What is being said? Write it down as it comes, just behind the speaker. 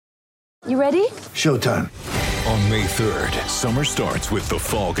You ready? Showtime. On May 3rd, summer starts with The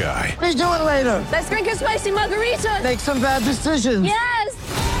Fall Guy. Let's do it later. Let's drink a spicy margarita. Make some bad decisions.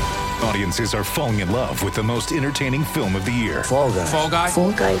 Yes! Audiences are falling in love with the most entertaining film of the year. Fall Guy. Fall Guy?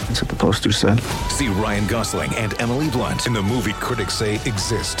 Fall guy. That's what the poster said. See Ryan Gosling and Emily Blunt in the movie critics say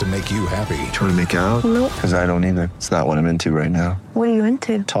exists to make you happy. Trying to make it out? Nope. Because I don't either. It's not what I'm into right now. What are you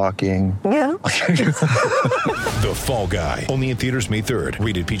into? Talking. Yeah. The Fall Guy. Only in theaters May 3rd.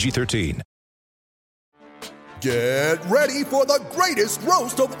 Rated PG-13. Get ready for the greatest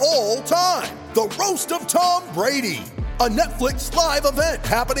roast of all time. The Roast of Tom Brady. A Netflix live event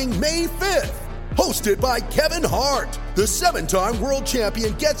happening May 5th. Hosted by Kevin Hart. The 7-time world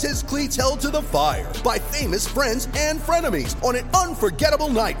champion gets his cleats held to the fire by famous friends and frenemies on an unforgettable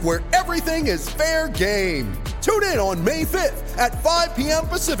night where everything is fair game. Tune in on May 5th at 5 p.m.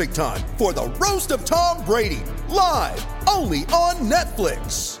 Pacific time for the Roast of Tom Brady. Live only on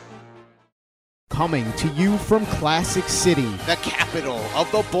Netflix. Coming to you from Classic City, the capital of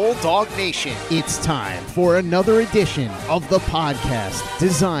the Bulldog Nation. It's time for another edition of the podcast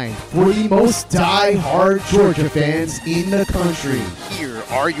designed for the most die-hard Georgia fans in the country. Here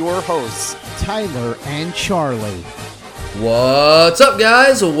are your hosts, Tyler and Charlie. What's up,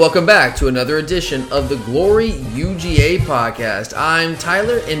 guys? Welcome back to another edition of the Glory UGA podcast. I'm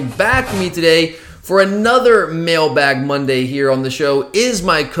Tyler, and back with me today for another Mailbag Monday here on the show is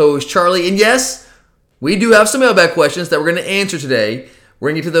my co-host Charlie. And yes, we do have some mailbag questions that we're going to answer today. We're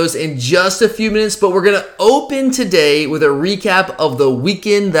going to get to those in just a few minutes, but we're going to open today with a recap of the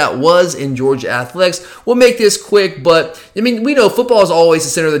weekend that was in Georgia athletics. We'll make this quick, but I mean, we know football is always the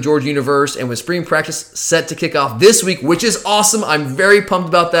center of the Georgia universe, and with spring practice set to kick off this week, which is awesome. I'm very pumped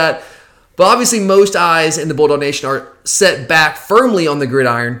about that. But obviously, most eyes in the Bulldog Nation are set back firmly on the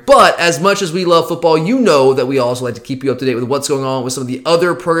gridiron. But as much as we love football, you know that we also like to keep you up to date with what's going on with some of the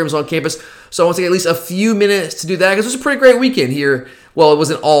other programs on campus. So I want to take at least a few minutes to do that because it was a pretty great weekend here. Well, it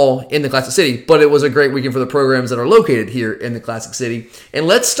wasn't all in the Classic City, but it was a great weekend for the programs that are located here in the Classic City. And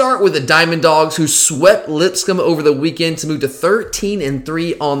let's start with the Diamond Dogs, who swept Lipscomb over the weekend to move to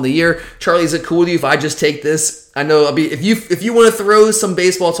 13-3 on the year. Charlie, is it cool with you if I just take this? I know, if you want to throw some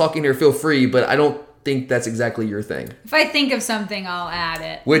baseball talk in here, feel free, but I don't think that's exactly your thing. If I think of something, I'll add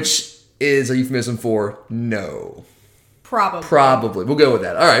it. Which is a euphemism for no. Probably. We'll go with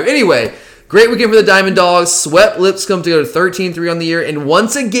that. All right. Anyway, great weekend for the Diamond Dogs. Swept Lipscomb to go to 13-3 on the year. And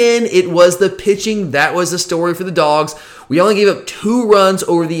once again, it was the pitching that was the story for the Dogs. We only gave up 2 runs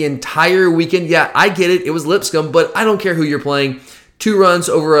over the entire weekend. Yeah, I get it. It was Lipscomb, but I don't care who you're playing. 2 runs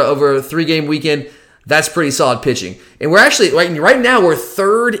over a 3-game weekend. That's pretty solid pitching. And we're actually, right now, we're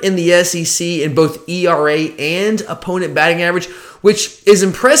 3rd in the SEC in both ERA and opponent batting average, which is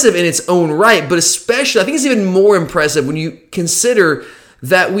impressive in its own right, but especially, I think it's even more impressive when you consider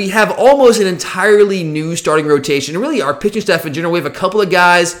that we have almost an entirely new starting rotation. And really, our pitching staff in general, we have a couple of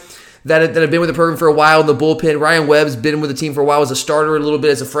guys that have been with the program for a while in the bullpen. Ryan Webb's been with the team for a while as a starter a little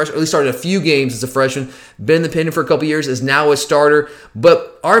bit as a freshman, at least started a few games as a freshman, been in the pen for a couple years, is now a starter.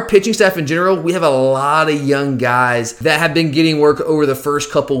 But our pitching staff in general, we have a lot of young guys that have been getting work over the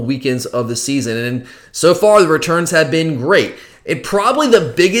first couple weekends of the season. And so far, the returns have been great. And probably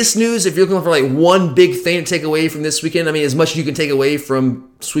the biggest news, if you're looking for one big thing to take away from this weekend, I mean, as much as you can take away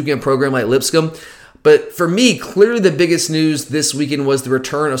from sweeping a program like Lipscomb, but for me, clearly the biggest news this weekend was the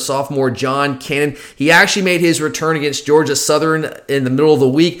return of sophomore John Cannon. He actually made his return against Georgia Southern in the middle of the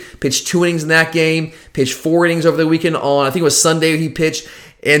week, pitched 2 innings in that game, pitched 4 innings over the weekend on, I think it was Sunday he pitched.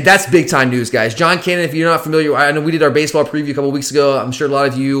 And that's big-time news, guys. John Cannon, if you're not familiar, I know we did our baseball preview a couple weeks ago. I'm sure a lot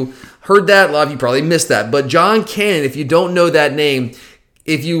of you heard that. A lot of you probably missed that. But John Cannon, if you don't know that name,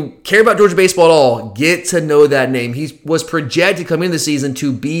 if you care about Georgia baseball at all, get to know that name. He was projected to come into the season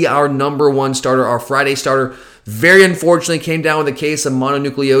to be our number 1 starter, our Friday starter. Very unfortunately came down with a case of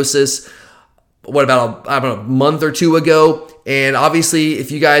mononucleosis, about a month or 2 ago. And obviously,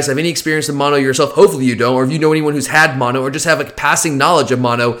 if you guys have any experience in mono yourself, hopefully you don't, or if you know anyone who's had mono or just have a passing knowledge of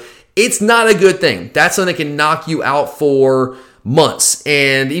mono, it's not a good thing. That's something that can knock you out for months.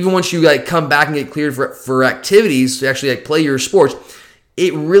 And even once you come back and get cleared for activities to actually play your sports,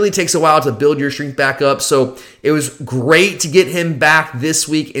 it really takes a while to build your strength back up. So it was great to get him back this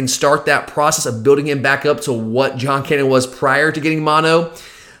week and start that process of building him back up to what John Cannon was prior to getting mono.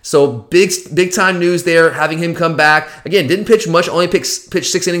 So big time news there, having him come back. Again, didn't pitch much, only pitched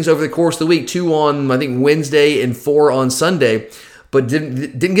 6 innings over the course of the week, 2 on, I think, Wednesday and 4 on Sunday. but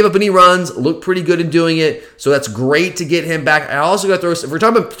didn't give up any runs, looked pretty good in doing it. So that's great to get him back. I also got to throw, if we're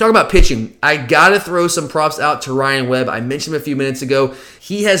talking about pitching, I got to throw some props out to Ryan Webb. I mentioned him a few minutes ago.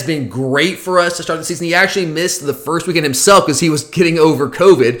 He has been great for us to start the season. He actually missed the first weekend himself because he was getting over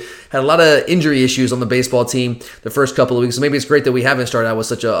COVID. Had a lot of injury issues on the baseball team the first couple of weeks. So maybe it's great that we haven't started out with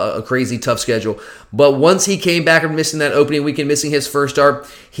such a crazy tough schedule. But once he came back from missing that opening weekend, missing his first start,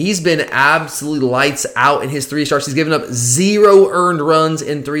 he's been absolutely lights out in his 3 starts. He's given up 0 earned runs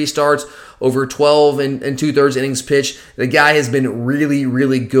in 3 starts. Over 12 and 2/3 innings pitched. The guy has been really,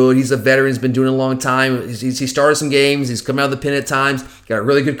 really good. He's a veteran. He's been doing it a long time. He started some games. He's come out of the pen at times. Got a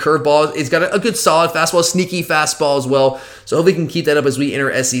really good curveball. He's got a good solid fastball, sneaky fastball as well. So hopefully we can keep that up as we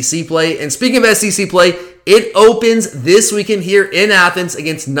enter SEC play. And speaking of SEC play, it opens this weekend here in Athens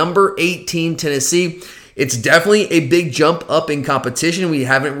against number 18 Tennessee. It's definitely a big jump up in competition. We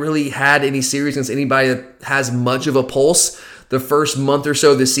haven't really had any series against anybody that has much of a pulse the first month or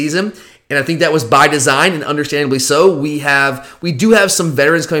so of the season. And I think that was by design, and understandably so. We do have some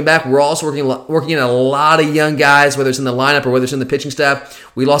veterans coming back. We're also working in a lot of young guys, whether it's in the lineup or whether it's in the pitching staff.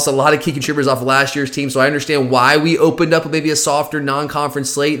 We lost a lot of key contributors off of last year's team, so I understand why we opened up maybe a softer non-conference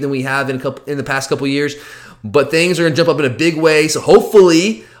slate than we have in the past couple of years. But things are going to jump up in a big way, so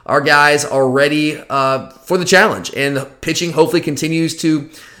hopefully our guys are ready for the challenge. And the pitching hopefully continues to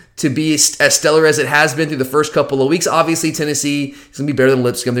be as stellar as it has been through the first couple of weeks. Obviously, Tennessee is going to be better than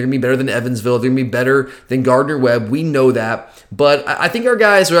Lipscomb. They're going to be better than Evansville. They're going to be better than Gardner-Webb. We know that. But I think our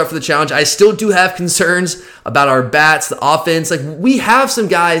guys are up for the challenge. I still do have concerns about our bats, the offense. Like, we have some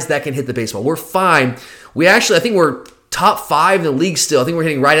guys that can hit the baseball. We're fine. I think we're top 5 in the league still. I think we're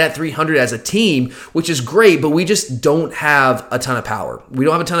hitting right at 300 as a team, which is great, but we just don't have a ton of power. We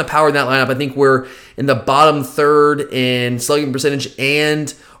don't have a ton of power in that lineup. I think we're in the bottom 3rd in slugging percentage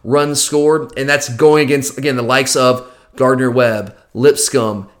and runs scored, and that's going against, again, the likes of Gardner-Webb,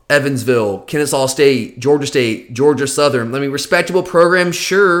 Lipscomb, Evansville, Kennesaw State, Georgia Southern. I mean, respectable programs,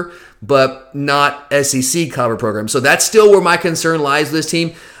 sure, but not SEC caliber programs. So that's still where my concern lies with this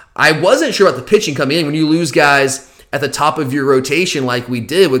team. I wasn't sure about the pitching coming in. When you lose guys at the top of your rotation like we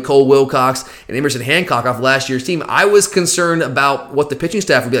did with Cole Wilcox and Emerson Hancock off last year's team, I was concerned about what the pitching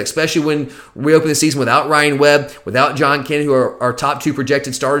staff would be like, especially when we open the season without Ryan Webb, without John Cannon, who are our top 2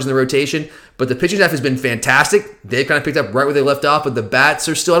 projected starters in the rotation. But the pitching staff has been fantastic. They've kind of picked up right where they left off, but the bats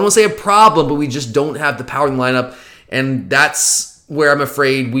are still, I don't want to say a problem, but we just don't have the power in the lineup, and that's where I'm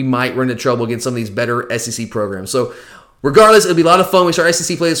afraid we might run into trouble against some of these better SEC programs. So regardless, it'll be a lot of fun. We start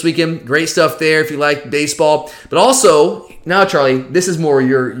SEC play this weekend. Great stuff there if you like baseball. But also, now, Charlie, this is more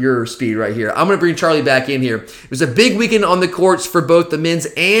your speed right here. I'm going to bring Charlie back in here. It was a big weekend on the courts for both the men's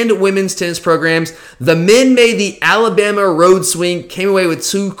and women's tennis programs. The men made the Alabama road swing, came away with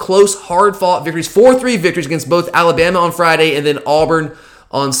 2 close, hard-fought victories, 4-3 victories against both Alabama on Friday and then Auburn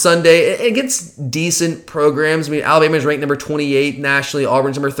on Sunday. Against decent programs. I mean, Alabama's ranked number 28 nationally.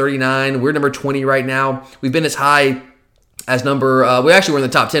 Auburn's number 39. We're number 20 right now. We've been as high as we actually were in the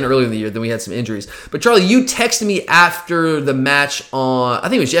top 10 earlier in the year, then we had some injuries. But Charlie, you texted me after the match I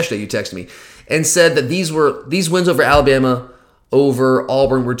think it was yesterday, you texted me, and said that these wins over Alabama, over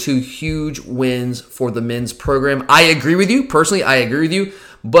Auburn were 2 huge wins for the men's program. I agree with you. Personally, I agree with you.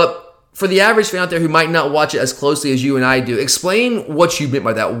 But for the average fan out there who might not watch it as closely as you and I do, explain what you meant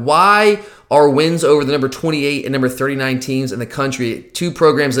by that. Why are wins over the number 28 and number 39 teams in the country, 2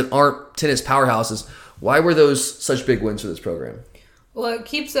 programs that aren't tennis powerhouses, why were those such big wins for this program? Well, it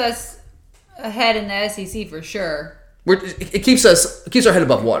keeps us ahead in the SEC for sure. It keeps our head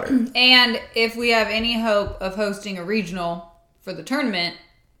above water. And if we have any hope of hosting a regional for the tournament,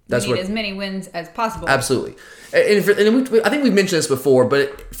 we need as many wins as possible. Absolutely. I think we've mentioned this before,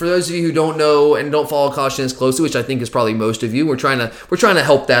 but for those of you who don't know and don't follow college tennis closely, which I think is probably most of you, we're trying to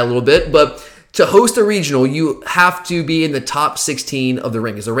help that a little bit, but to host a regional, you have to be in the top 16 of the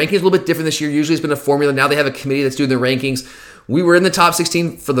rankings. The rankings are a little bit different this year. Usually it's been a formula. Now they have a committee that's doing the rankings. We were in the top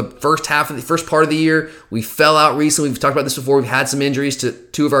 16 for the first part of the year. We fell out recently. We've talked about this before. We've had some injuries to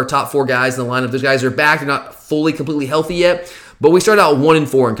 2 of our top 4 guys in the lineup. Those guys are back. They're not fully, completely healthy yet. But we started out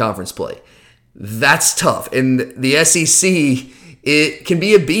 1-4 in conference play. That's tough. And the SEC, it can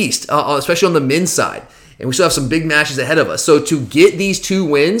be a beast, especially on the men's side. And we still have some big matches ahead of us. So to get these 2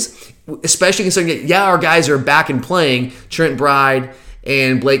 wins, especially considering that, our guys are back and playing, Trent Bride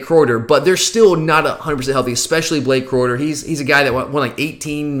and Blake Croder, but they're still not 100% healthy, especially Blake Croder. He's a guy that won like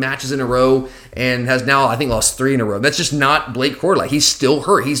 18 matches in a row and has now, I think, lost 3 in a row. That's just not Blake Croder. Like, he's still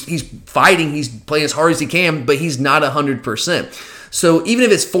hurt. He's fighting. He's playing as hard as he can, but he's not 100%. So even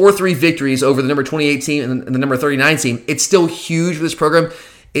if it's 4-3 victories over the number 28 team and the number 39 team, it's still huge for this program.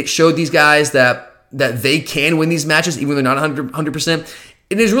 It showed these guys that they can win these matches, even though they're not 100%.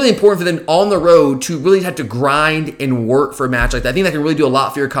 It is really important for them on the road to really have to grind and work for a match like that. I think that can really do a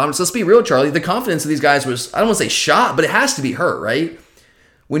lot for your confidence. Let's be real, Charlie. The confidence of these guys was, I don't want to say shot, but it has to be hurt, right?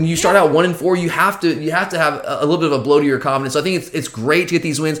 When you start out 1-4, you have to have a little bit of a blow to your confidence. So I think it's great to get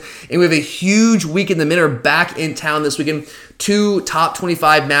these wins. And we have a huge weekend. The men are back in town this weekend. 2 top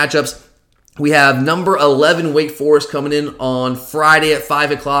 25 matchups. We have number 11 Wake Forest coming in on Friday at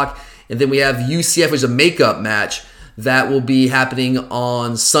 5 o'clock. And then we have UCF, which is a makeup match that will be happening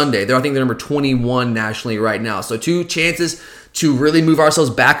on Sunday. I think they're number 21 nationally right now. So 2 chances to really move ourselves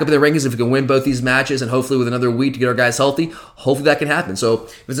back up in the rankings if we can win both these matches, and hopefully with another week to get our guys healthy, hopefully that can happen. So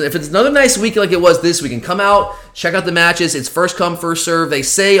if it's another nice week like it was this weekend, come out, check out the matches. It's first come, first serve. They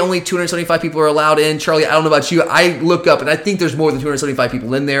say only 275 people are allowed in. Charlie, I don't know about you. I look up and I think there's more than 275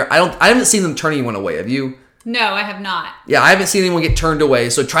 people in there. I haven't seen them turn anyone away. Have you? No, I have not. Yeah, I haven't seen anyone get turned away.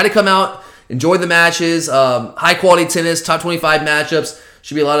 So try to come out, enjoy the matches, high quality tennis, top 25 matchups.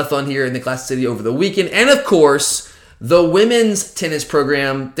 Should be a lot of fun here in the Classic City over the weekend. And of course, the women's tennis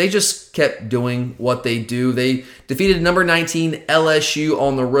program, they just kept doing what they do. They defeated number 19 LSU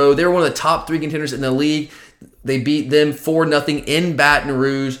on the road. They were one of the top 3 contenders in the league. They beat them 4-0 in Baton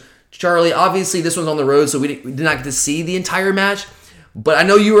Rouge. Charlie, obviously this one's on the road, so we did not get to see the entire match. But I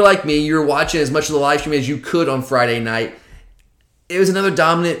know you were like me. You were watching as much of the live stream as you could on Friday night. It was another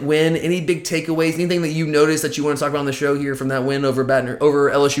dominant win. Any big takeaways? Anything that you noticed that you want to talk about on the show here from that win over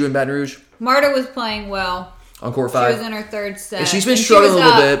LSU in Baton Rouge? Marta was playing well. On court 5. She was in her 3rd set. And she's been struggling a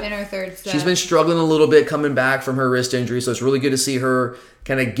little bit. In her 3rd set. She's been struggling a little bit coming back from her wrist injury, so it's really good to see her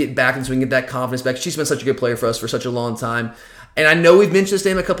kind of get back and so we can get that confidence back. She's been such a good player for us for such a long time. And I know we've mentioned this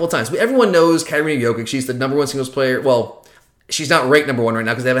name a couple of times, but everyone knows Katarina Jokic. She's the number 1 singles player. Well, she's not ranked number 1 right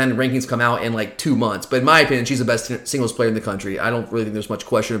now because they haven't had rankings come out in like 2 months. But in my opinion, she's the best singles player in the country. I don't really think there's much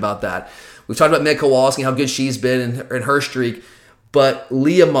question about that. We've talked about Meg Kowalski, how good she's been in her streak. But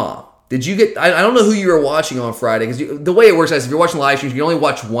Leah Ma, did you get... I don't know who you were watching on Friday, because the way it works is if you're watching live streams, you can only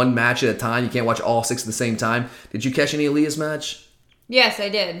watch one match at a time. You can't watch all 6 at the same time. Did you catch any of Leah's match? Yes, I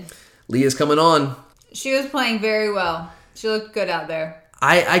did. Leah's coming on. She was playing very well. She looked good out there.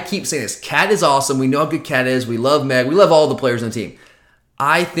 I keep saying this. Kat is awesome. We know how good Kat is. We love Meg. We love all the players on the team.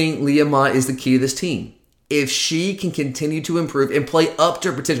 I think Leah Ma is the key to this team. If she can continue to improve and play up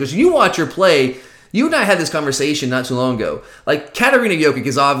to her potential, because you watch her play... You and I had this conversation not too long ago. Like, Katarina Jokic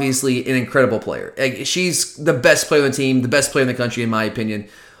is obviously an incredible player. Like, she's the best player on the team, the best player in the country, in my opinion.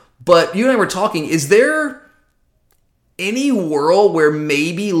 But you and I were talking, is there any world where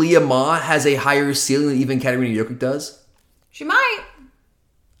maybe Leah Ma has a higher ceiling than even Katarina Jokic does? She might.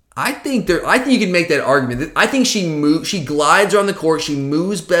 I think you can make that argument. I think she glides around the court. She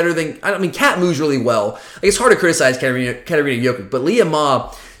moves better than... I mean, Kat moves really well. Like, it's hard to criticize Katarina Jokic, but Leah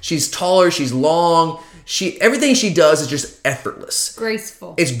Ma... She's taller, she's long, everything she does is just effortless.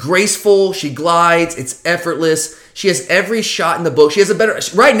 Graceful. It's graceful, she glides, it's effortless. She has every shot in the book.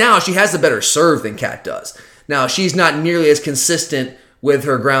 Right now, she has a better serve than Kat does. Now, she's not nearly as consistent with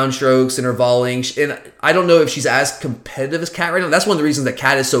her ground strokes and her volleying. And I don't know if she's as competitive as Kat right now. That's one of the reasons that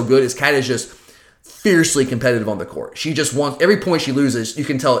Kat is so good, is Kat is just fiercely competitive on the court. She just wants, every point she loses, you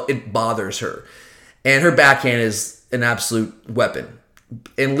can tell it bothers her. And her backhand is an absolute weapon.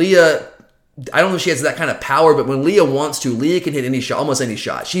 And Leah, I don't know if she has that kind of power, but when Leah wants to, Leah can hit any shot, almost any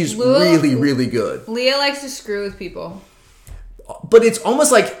shot. She's really, really good. Leah likes to screw with people. But it's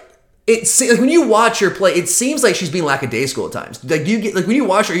almost like when you watch her play, it seems like she's being lackadaisical at times. Like when you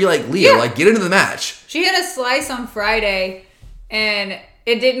watch her, you're like, Leah, like, get into the match. She hit a slice on Friday, and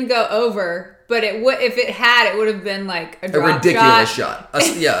it didn't go over. But if it had, it would have been like a ridiculous shot. A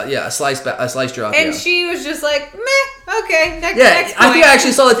slice drop. And she was just like, meh, okay, next point. I think I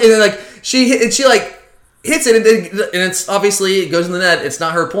actually saw it, and then like she hits it, and it's obviously it goes in the net. It's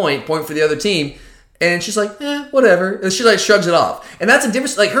not her point for the other team, and she's like, whatever. And she like shrugs it off, and that's a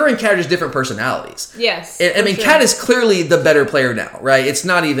difference. Like her and Kat are just different personalities. Yes, I mean, Kat is clearly the better player now, right? It's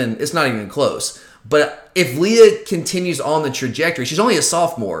not even close. But if Leah continues on the trajectory, she's only a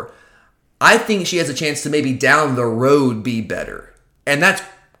sophomore. I think she has a chance to maybe down the road be better. And that's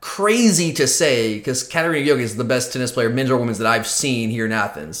crazy to say because Katarina Jokic is the best tennis player, men's or women's, that I've seen here in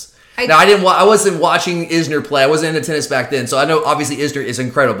Athens. I wasn't watching Isner play. I wasn't into tennis back then. So I know obviously Isner is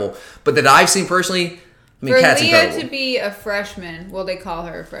incredible. But that I've seen personally, I mean, Kat's incredible. For Leah to be a freshman, well, they call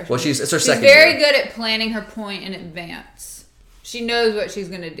her a freshman. Well, it's her second year. She's very year. good at planning her point in advance. She knows what she's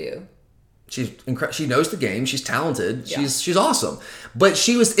going to do. She knows the game. She's talented. Yeah. She's awesome. But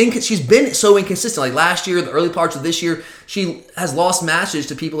she's been so inconsistent. Like last year, the early parts of this year, she has lost matches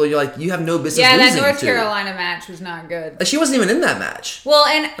to people that you're like, you have no business losing to. Yeah, that North Carolina match was not good. She wasn't even in that match. Well,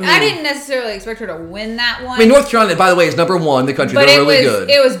 and I didn't necessarily expect her to win that one. I mean, North Carolina, by the way, is number 1 in the country. They're really good.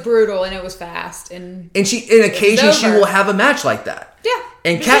 It was brutal and it was fast. And occasionally she will have a match like that. Yeah.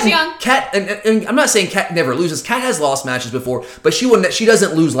 And Kat, and I'm not saying Kat never loses. Kat has lost matches before, but she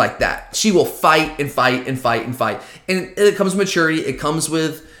doesn't lose like that. She will fight and fight and fight and fight. And it comes with maturity. It comes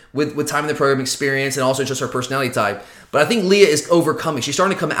with time in the program, experience, and also just her personality type. But I think Leah is overcoming. She's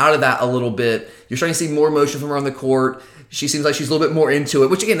starting to come out of that a little bit. You're starting to see more emotion from her on the court. She seems like she's a little bit more into it,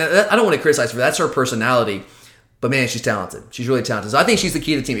 which again, I don't want to criticize her. That's her personality. But man, she's talented. She's really talented. So I think she's the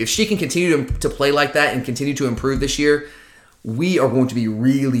key to the team. If she can continue to play like that and continue to improve this year, we are going to be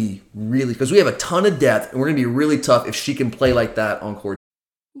really, really, because we have a ton of depth, and we're going to be really tough if she can play like that on court.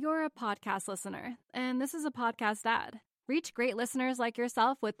 You're a podcast listener, and this is a podcast ad. Reach great listeners like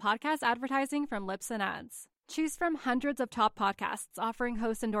yourself with podcast advertising from Libsyn Ads. Choose from hundreds of top podcasts offering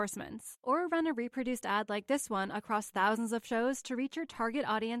host endorsements, or run a reproduced ad like this one across thousands of shows to reach your target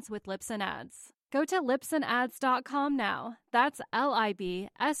audience with Libsyn Ads. Go to libsynads.com now. That's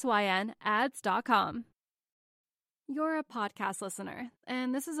LIBSYN ads.com. You're a podcast listener,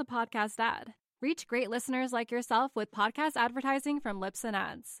 and this is a podcast ad. Reach great listeners like yourself with podcast advertising from Libsyn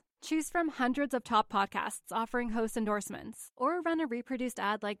Ads. Choose from hundreds of top podcasts offering host endorsements, or run a reproduced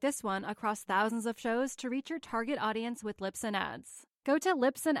ad like this one across thousands of shows to reach your target audience with Libsyn Ads. Go to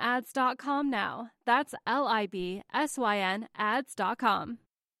libsynads.com now. That's LIBSYN ads.com.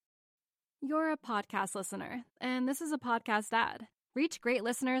 You're a podcast listener, and this is a podcast ad. Reach great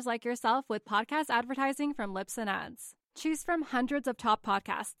listeners like yourself with podcast advertising from Libsyn Ads. Choose from hundreds of top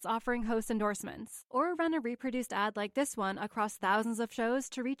podcasts offering host endorsements, or run a reproduced ad like this one across thousands of shows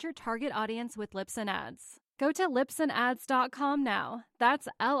to reach your target audience with Libsyn Ads. Go to libsynads.com now. That's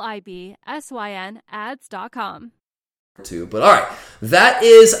LIBSYN ads.com. But all right, that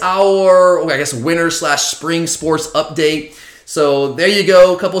is our, winter/spring sports update. So there you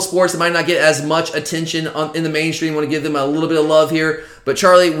go. A couple of sports that might not get as much attention in the mainstream. I want to give them a little bit of love here. But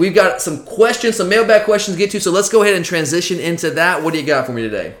Charlie, we've got some questions, some mailbag questions to get to. So let's go ahead and transition into that. What do you got for me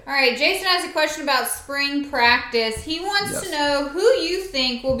today? All right, Jason has a question about spring practice. He wants to know who you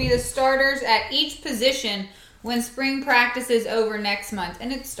think will be the starters at each position when spring practice is over next month,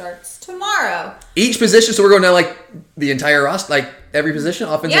 and it starts tomorrow. Each position, so we're going down like the entire roster, like every position,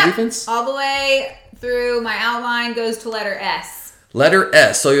 offense and defense? All the way through. My outline goes to letter S. Letter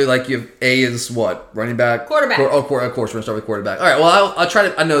S. So you have A is what? Running back? Quarterback. Of course, we're going to start with quarterback. All right, well, I'll try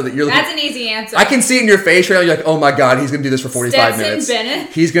to, I know that you're looking. That's an easy answer. I can see it in your face right now. You're like, oh my God, he's going to do this for 45 minutes. Stetson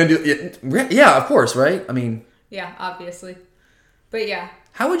Bennett. He's going to do it. Yeah, of course, right? I mean. Yeah, obviously. But yeah.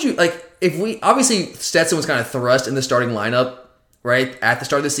 How would you, obviously Stetson was kind of thrust in the starting lineup, right, at the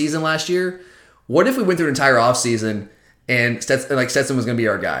start of the season last year. What if we went through an entire offseason and Stetson was going to be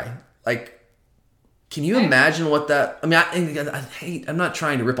our guy? Like, can you imagine what that, I'm not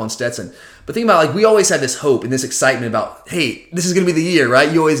trying to rip on Stetson, but think about, we always had this hope and this excitement about, hey, this is going to be the year,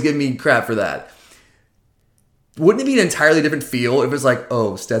 right? You always give me crap for that. Wouldn't it be an entirely different feel if it was like,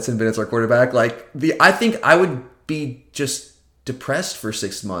 oh, Stetson Bennett's our quarterback? I think I would be just depressed for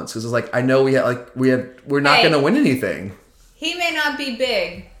 6 months because it's like, I know we're not going to win anything. He may not be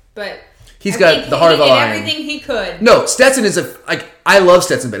big, but he's got the heart of a lion. Everything he could. No, Stetson is I love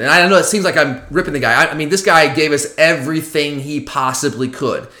Stetson Bennett. And I know it seems like I'm ripping the guy. I mean, this guy gave us everything he possibly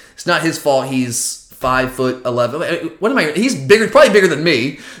could. It's not his fault. He's 5'11". He's bigger, probably bigger than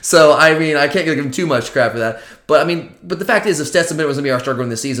me. So I can't give him too much crap for that. But the fact is, if Stetson Bennett was going to be our starter going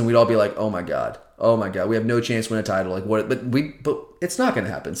this season, we'd all be like, oh my God, we have no chance to win a title. But it's not going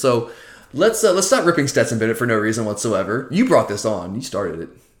to happen. So let's stop ripping Stetson Bennett for no reason whatsoever. You brought this on. You started it.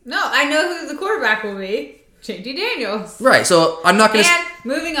 No, I know who the quarterback will be. JT Daniels. Right, so I'm not going to... And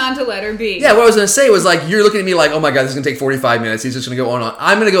moving on to letter B. Yeah, what I was going to say was, you're looking at me like, oh my God, this is going to take 45 minutes. He's just going to go on.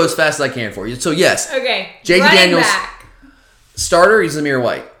 I'm going to go as fast as I can for you. So, yes. Okay. JT Daniels. Back. Starter, he's Zamir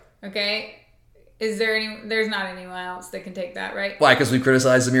White. Okay. Is there there's not anyone else that can take that, right? Why, because we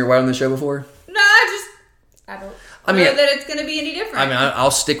criticized Zamir White on the show before? No, I don't know that it's going to be any different. I'll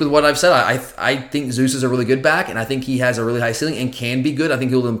stick with what I've said. I think Zeus is a really good back, and I think he has a really high ceiling and can be good. I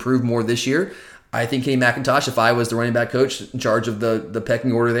think he'll improve more this year. I think Kenny McIntosh, if I was the running back coach in charge of the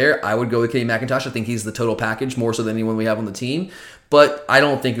pecking order there, I would go with Kenny McIntosh. I think he's the total package more so than anyone we have on the team. But I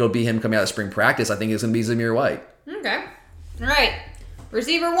don't think it'll be him coming out of spring practice. I think it's going to be Zamir White. Okay. All right.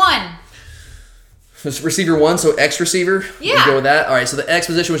 Receiver 1. Receiver 1, so X receiver? Yeah. We go with that? All right, so the X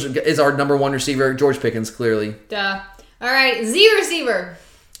position, which is our number 1 receiver, George Pickens, clearly. Duh. All right, Z receiver.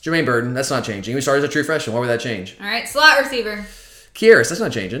 Jermaine Burton, that's not changing. We started as a true freshman. Why would that change? All right, slot receiver. Kieris, that's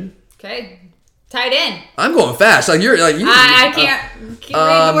not changing. Okay. Tight end. I'm going fast. I can't read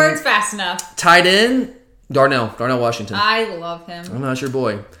the words fast enough. Tight end, Darnell Washington. I love him. I'm not your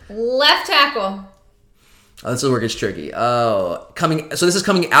boy. Left tackle. This is where it gets tricky. So this is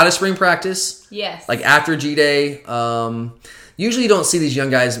coming out of spring practice. Yes. Like after G-Day. Usually you don't see these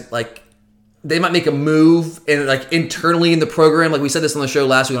young guys, like, they might make a move and like internally in the program. Like we said this on the show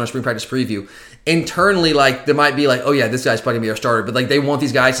last week on our spring practice preview. Internally, like there might be like, oh yeah, this guy's probably gonna be our starter. But like they want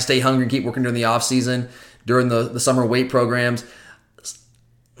these guys to stay hungry and keep working during the off season, during the summer weight programs.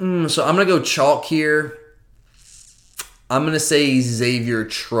 So I'm gonna go chalk here. I'm going to say Xavier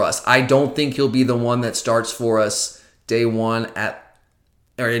Truss. I don't think he'll be the one that starts for us day one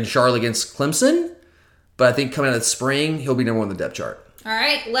in Charlotte against Clemson. But I think coming out of the spring, he'll be number one on the depth chart. All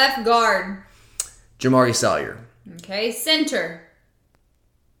right, left guard. Jamari Salyer. Okay, center.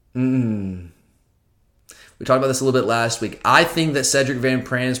 We talked about this a little bit last week. I think that Cedric Van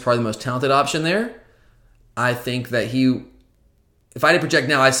Pran is probably the most talented option there. I think that if I had to project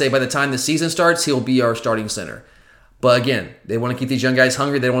now, I'd say by the time the season starts, he'll be our starting center. But again, they want to keep these young guys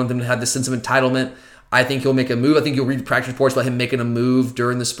hungry. They want them to have this sense of entitlement. I think he'll make a move. I think you'll read practice reports about him making a move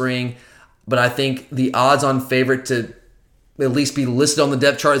during the spring. But I think the odds-on favorite to at least be listed on the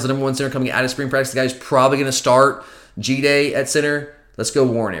depth chart as the number one center coming out of spring practice, the guy's probably going to start G-Day at center. Let's go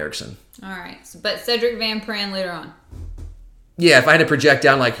Warren Erickson. All right. But Cedric Van Pran later on. Yeah, if I had to project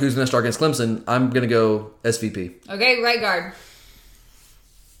down like who's going to start against Clemson, I'm going to go SVP. Okay, right guard.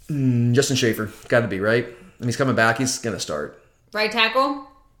 Justin Schaefer. Got to be, right? He's coming back. He's going to start. Right tackle?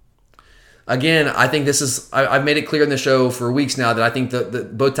 Again, I think this is... I've made it clear in the show for weeks now that I think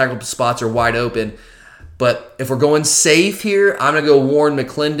that both tackle spots are wide open. But if we're going safe here, I'm going to go Warren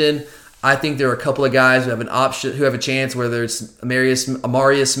McClendon. I think there are a couple of guys who have an option, who have a chance, whether it's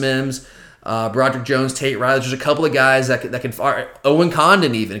Amarius Mims, Broderick Jones, Tate Riley. There's a couple of guys that can fire. Owen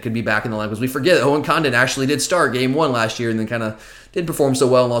Condon even could be back in the line, because we forget that Owen Condon actually did start game one last year and then kind of didn't perform so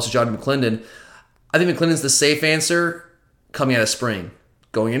well and lost to John McClendon. I think McClendon's the safe answer coming out of spring.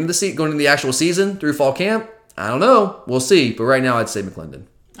 Going into the actual season through fall camp, I don't know. We'll see. But right now, I'd say McClendon.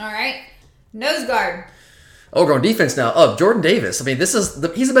 All right. Nose guard. Oh, we're going defense now. Oh, Jordan Davis. I mean, he's the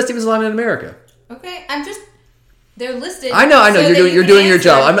best defensive lineman in America. Okay. They're listed. I know. You're doing your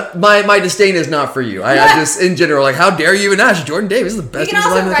job. My disdain is not for you. I just, in general, like, how dare you even ask? Jordan Davis is the best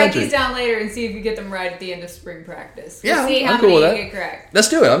defensive lineman in the country. We can also write these down later and see if you get them right at the end of spring practice. Yeah, see how I'm cool many with that. you get correct. Let's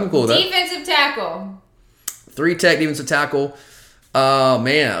do it. I'm cool with that. Defensive tackle. 3-tech defensive tackle. Oh,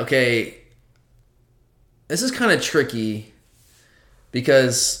 man. Okay. This is kind of tricky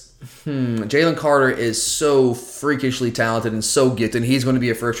because Jalen Carter is so freakishly talented and so gifted. He's going to be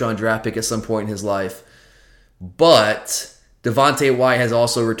a first-round draft pick at some point in his life. But Devontae White has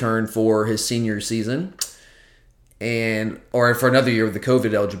also returned for his senior season or for another year with the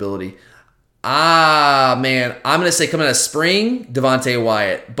COVID eligibility. Man, I'm going to say coming out of spring, Devontae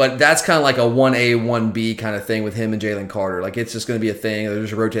Wyatt. But that's kind of like a 1A, 1B kind of thing with him and Jalen Carter. Like, it's just going to be a thing. They're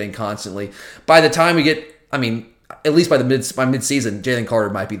just rotating constantly. By the time we get, at least by mid-season, Jalen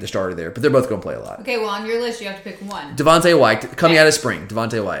Carter might be the starter there. But they're both going to play a lot. Okay, well, on your list, you have to pick one. Devontae White, coming out of spring.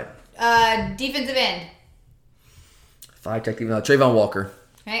 Devontae Wyatt. Defensive end. 5-tech, Trayvon Walker.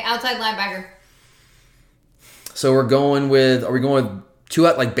 Okay, outside linebacker. So are we going with two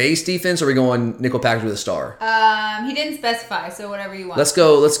like base defense, or are we going nickel package with a star? He didn't specify, so whatever you want. Let's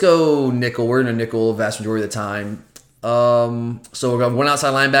go nickel. We're in a nickel vast majority of the time. So we're going one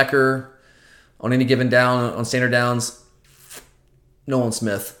outside linebacker on any given down, on standard downs. Nolan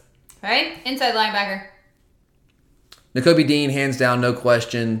Smith. Okay, inside linebacker. Nakobe Dean, hands down, no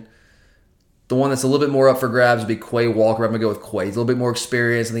question. The one that's a little bit more up for grabs would be Quay Walker. I'm going to go with Quay. He's a little bit more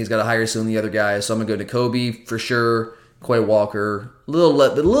experienced. I think he's got a higher ceiling than the other guys. So I'm going to go Nakobe for sure. Quay Walker. A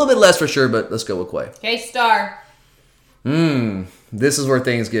little bit less for sure, but let's go with Quay. Okay, star. This is where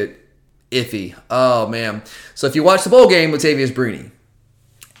things get iffy. Oh, man. So if you watch the bowl game, Latavius Brini.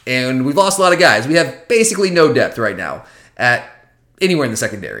 And we've lost a lot of guys. We have basically no depth right now at anywhere in the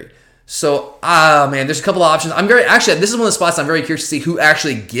secondary. So, man, there's a couple of options. This is one of the spots I'm very curious to see who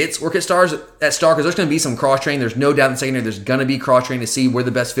actually gets work at star, because there's going to be some cross-training. There's no doubt in the secondary there's going to be cross-training to see where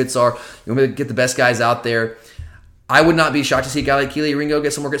the best fits are. You want to get the best guys out there. I would not be shocked to see a guy like Keely Ringo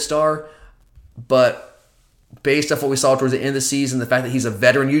get some work at star, but based off what we saw towards the end of the season, the fact that he's a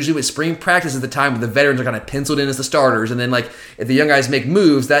veteran, usually with spring practice at the time, the veterans are kind of penciled in as the starters, and then like if the young guys make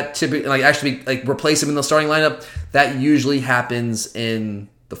moves, that typically actually replace him in the starting lineup, that usually happens in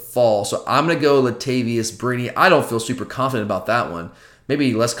the fall. So I'm going to go Latavius Brini. I don't feel super confident about that one.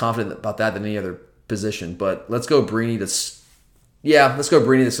 Maybe less confident about that than any other position, but let's go Brini Yeah, let's go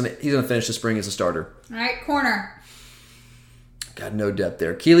Brini. He's going to finish the spring as a starter. All right, corner. Got no depth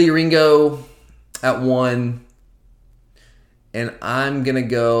there. Keely Ringo at 1. And I'm going to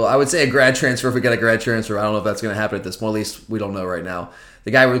go, I would say a grad transfer if we got a grad transfer. I don't know if that's going to happen at this point. At least we don't know right now.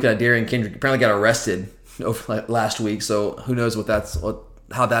 The guy we're looking at, Darian Kendrick, apparently got arrested over last week. So who knows how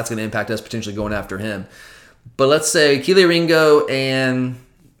that's going to impact us potentially going after him. But let's say Keely Ringo, and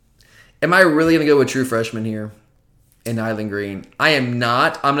am I really going to go with true freshman here in Nyland Green? I am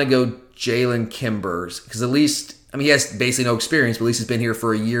not. I'm going to go Jalen Kimbers because at least, he has basically no experience, but at least he's been here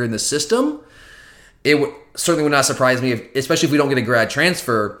for a year in the system. It certainly would not surprise me, especially if we don't get a grad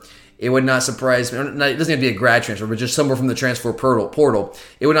transfer. It would not surprise me. It doesn't have to be a grad transfer, but just somewhere from the transfer portal.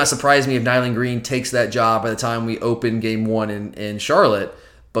 It would not surprise me if Nyland Green takes that job by the time we open game 1 in Charlotte.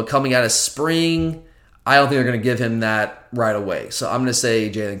 But coming out of spring, I don't think they're going to give him that right away. So I'm going to say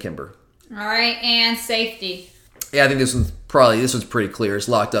Jalen Kimber. All right, and safety. Yeah, I think this one's pretty clear. It's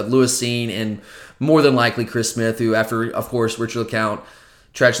locked up. Lewis Seen and more than likely Chris Smith, who after, of course, Richard LeCount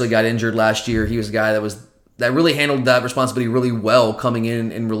tragically got injured last year. He was a guy that really handled that responsibility really well coming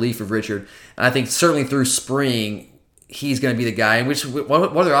in relief of Richard. And I think certainly through spring, he's going to be the guy. And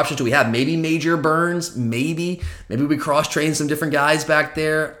what other options do we have? Maybe Major Burns. Maybe we cross-train some different guys back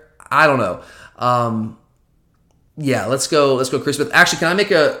there. I don't know. Yeah, let's go Chris Smith. Actually,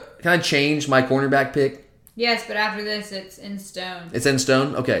 can I change my cornerback pick? Yes, but after this, it's in stone. It's in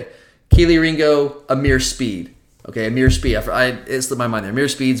stone? Okay. Keely Ringo, Amir Speed. Okay, Amir Speed. It slipped my mind there. Amir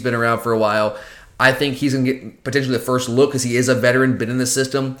Speed's been around for a while. I think he's going to get potentially the first look because he is a veteran, been in the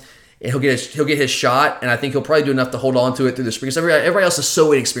system. And he'll get his shot, and I think he'll probably do enough to hold on to it through the spring. So everybody else is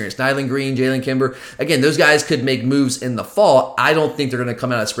so inexperienced. Nyland Green, Jalen Kimber. Again, those guys could make moves in the fall. I don't think they're going to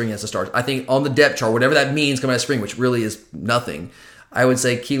come out of spring as a start. I think on the depth chart, whatever that means coming out of spring, which really is nothing, I would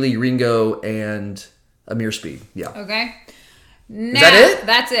say Keely Ringo and Amir Speed. Yeah. Okay. Is that it?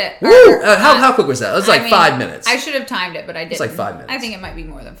 That's it. Woo! How quick was that? It was 5 minutes. I should have timed it, but I didn't. It's like 5 minutes. I think it might be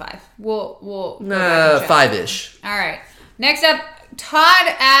more than 5. We'll 5-ish. All right. Next up,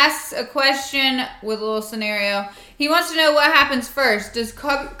 Todd asks a question with a little scenario. He wants to know what happens first. Does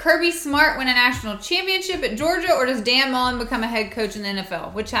Kirby Smart win a national championship at Georgia, or does Dan Mullen become a head coach in the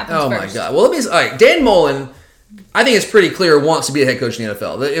NFL? Which happens first? Oh, my God. Well, all right. Dan Mullen, I think it's pretty clear, wants to be a head coach in the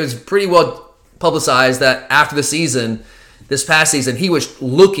NFL. It was pretty well publicized that after the season, this past season, he was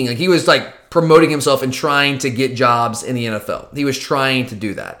promoting himself and trying to get jobs in the NFL. He was trying to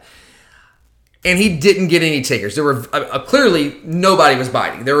do that. And he didn't get any takers. There were clearly nobody was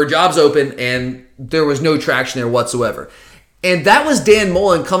biting. There were jobs open, and there was no traction there whatsoever. And that was Dan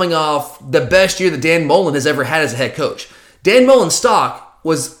Mullen coming off the best year that Dan Mullen has ever had as a head coach. Dan Mullen's stock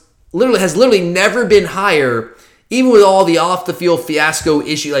has literally never been higher, even with all the off the field fiasco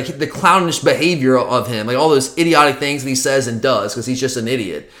issue, like the clownish behavior of him, like all those idiotic things that he says and does because he's just an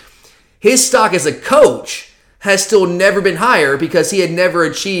idiot. His stock as a coach has still never been higher because he had never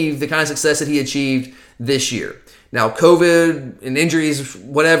achieved the kind of success that he achieved this year. Now, COVID and injuries,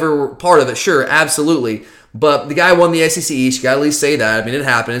 whatever, were part of it, sure, absolutely. But the guy won the SEC East. You got to at least say that. I mean, it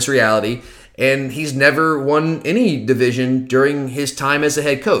happened. It's reality. And he's never won any division during his time as a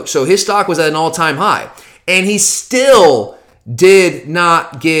head coach. So his stock was at an all-time high. And he still did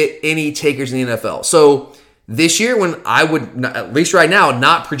not get any takers in the NFL. So this year, when I would, at least right now,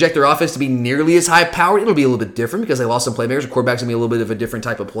 not project their offense to be nearly as high-powered, it'll be a little bit different because they lost some playmakers. The quarterback's going to be a little bit of a different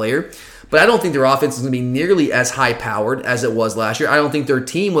type of player. But I don't think their offense is going to be nearly as high-powered as it was last year. I don't think their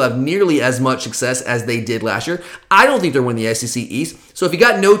team will have nearly as much success as they did last year. I don't think they're winning the SEC East. So if you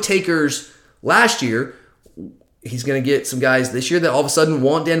got no takers last year, he's going to get some guys this year that all of a sudden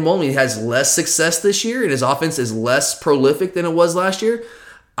want Dan Mullen. He has less success this year, and his offense is less prolific than it was last year.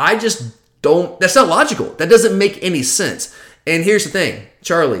 I just don't. That's not logical. That doesn't make any sense. And here's the thing,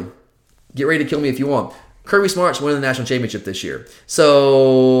 Charlie, get ready to kill me if you want. Kirby Smart's winning the national championship this year.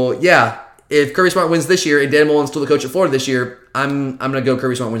 So, yeah, if Kirby Smart wins this year and Dan Mullen's still the coach at Florida this year, I'm going to go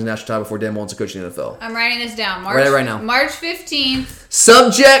Kirby Smart wins the national title before Dan Mullen's a coach in the NFL. I'm writing this down. Write it right now. March 15th.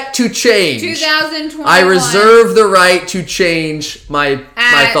 Subject to change. 2021. I reserve the right to change my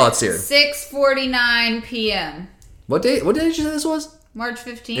thoughts here. 6:49 p.m. What day did you say this was? March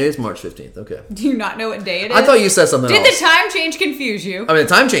 15th. It is March 15th. Okay. Do you not know what day it is? I thought you said something else. Did the time change confuse you? I mean, the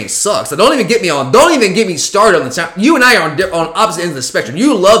time change sucks. So don't even get me started on the time. You and I are on opposite ends of the spectrum.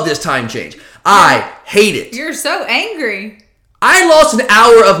 You love this time change. I hate it. You're so angry. I lost an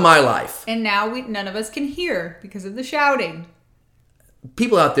hour of my life. And now none of us can hear because of the shouting.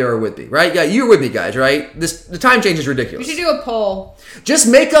 People out there are with me, right? Yeah, you're with me, guys, right? The time change is ridiculous. We should do a poll. Just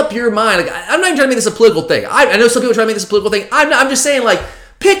make up your mind. Like, I'm not even trying to make this a political thing. I know some people are trying to make this a political thing. I'm just saying, like,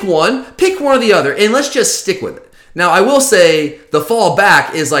 pick one or the other, and let's just stick with it. Now, I will say the fall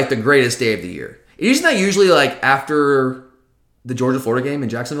back is like the greatest day of the year. Isn't that usually like after the Georgia-Florida game in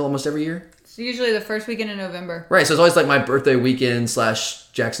Jacksonville almost every year? It's usually the first weekend in November. Right, so it's always like my birthday weekend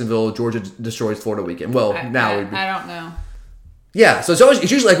 / Jacksonville, Georgia destroys Florida weekend. Well, I don't know. Yeah, so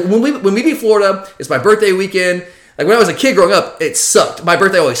it's usually like when we beat Florida, it's my birthday weekend. Like when I was a kid growing up, it sucked. My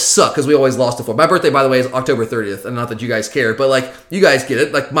birthday always sucked because we always lost to Florida. My birthday, by the way, is October 30th, and not that you guys care, but like you guys get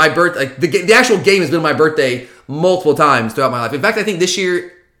it. Like my birthday, like the actual game has been my birthday multiple times throughout my life. In fact, I think this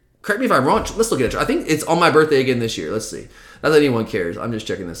year, correct me if I'm wrong. Let's look at it. I think it's on my birthday again this year. Let's see. Not that anyone cares. I'm just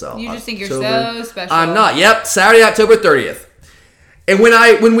checking this out. You just think you're so special. I'm not. Yep, Saturday, October 30th. And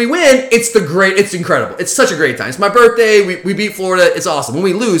when we win, it's incredible. It's such a great time. It's my birthday. We beat Florida. It's awesome. When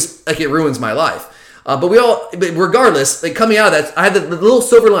we lose, like it ruins my life. But regardless, like coming out of that, I had the little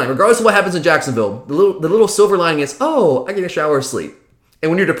silver lining. Regardless of what happens in Jacksonville, the little silver lining is, I get an extra hour of sleep.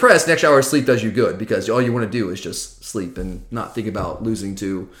 And when you're depressed, an extra hour of sleep does you good because all you want to do is just sleep and not think about losing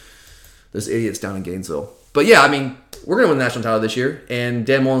to those idiots down in Gainesville. But yeah, I mean, we're going to win the national title this year, and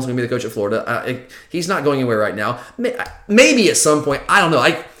Dan Mullen's going to be the coach at Florida. He's not going anywhere right now. Maybe at some point. I don't know.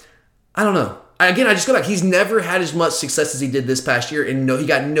 I don't know. I just go back. He's never had as much success as he did this past year, and he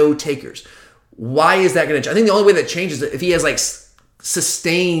got no takers. Why is that going to change? I think the only way that changes is if he has like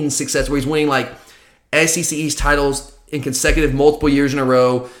sustained success where he's winning like SEC East titles in consecutive multiple years in a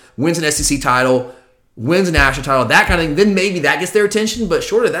row, wins an SEC title, wins a national title, that kind of thing, then maybe that gets their attention. But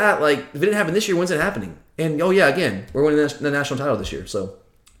short of that, like if it didn't happen this year, when's it happening? And again, we're winning the national title this year. So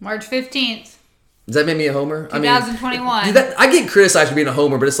March 15th. Does that make me a homer? 2021. I get criticized for being a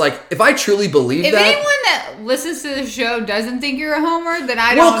homer, but it's like if I truly believe if that. If anyone that listens to the show doesn't think you're a homer, then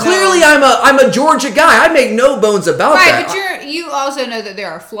I don't know. Well, clearly I'm a Georgia guy. I make no bones about that. Right, but you also know that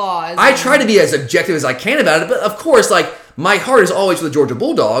there are flaws. I try to be as objective as I can about it, but of course, like my heart is always with the Georgia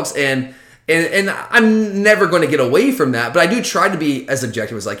Bulldogs, and I'm never going to get away from that. But I do try to be as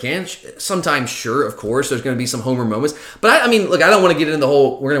objective as I can. Sometimes, sure, of course, there's going to be some homer moments. But I mean, look, I don't want to get into the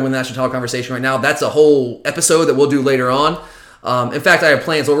whole we're going to win the national title conversation right now. That's a whole episode that we'll do later on. In fact, I have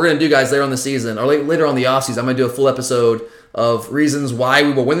plans. What we're going to do, guys, later on the season, or later on the offseason, I'm going to do a full episode of reasons why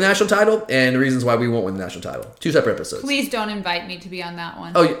we will win the national title and reasons why we won't win the national title. 2 separate episodes. Please don't invite me to be on that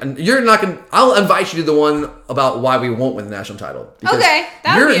one. Oh, you're not going to... I'll invite you to the one about why we won't win the national title. Okay.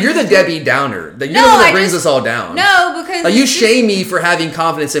 You're the Debbie Downer. You're the one that brings us all down. No, because... Like, you shame me for having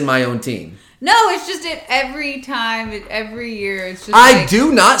confidence in my own team. No, it's just every year, it's just I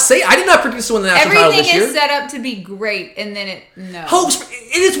do not say... I did not predict to win the national title this year. Everything is set up to be great, and then no. Hopes...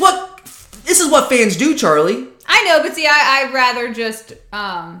 This is what fans do, Charlie. I know, but see, I'd rather just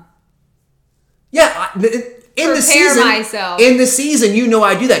in the season, myself. In the season,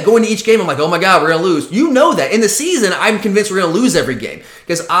 I do that. Going to each game, I'm like, oh my God, we're gonna lose. You know that. In the season, I'm convinced we're gonna lose every game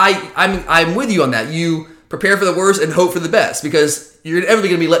because I'm with you on that. You prepare for the worst and hope for the best because you're inevitably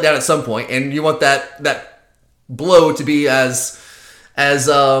gonna be let down at some point, and you want that blow to be as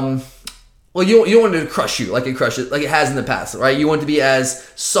well, you don't want it to crush you like it has in the past, right? You want it to be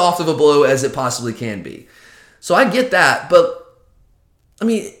as soft of a blow as it possibly can be. So I get that, but I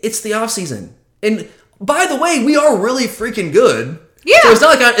mean, it's the off season, and by the way, we are really freaking good. Yeah. So it's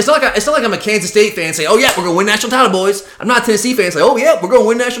not like I'm a Kansas State fan saying, "Oh yeah, we're gonna win national title, boys." I'm not a Tennessee fan saying, "Oh yeah, we're gonna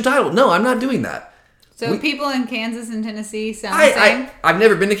win national title." No, I'm not doing that. So people in Kansas and Tennessee sound the same? I've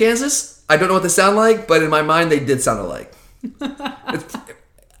never been to Kansas. I don't know what they sound like, but in my mind, they did sound alike.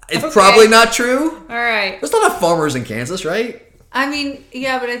 It's probably not true. All right. There's a lot of farmers in Kansas, right? I mean,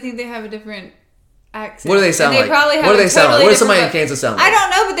 yeah, but I think they have a different accent. What do they sound like? What do they sound like? What does somebody in Kansas sound like? I don't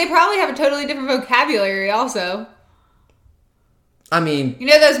know, but they probably have a totally different vocabulary also. I mean... You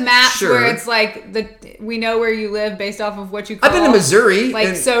know those maps sure. where it's like, we know where you live based off of what you call... I've been to Missouri.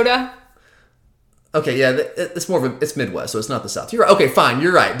 Like soda? Okay, yeah, it's it's Midwest, so it's not the South. You're right. Okay, fine,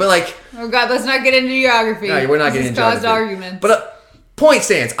 you're right. But like... Oh God, let's not get into geography. No, we're not getting into geography. Caused arguments. But... point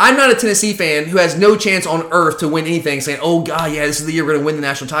stands. I'm not a Tennessee fan who has no chance on earth to win anything saying, oh, God, yeah, this is the year we're going to win the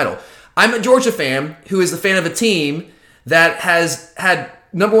national title. I'm a Georgia fan who is the fan of a team that has had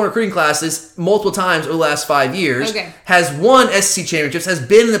number 1 recruiting classes multiple times over the last 5 years, has won SEC championships, has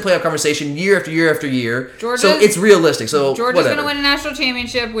been in the playoff conversation year after year after year. So it's realistic. So Georgia's going to win a national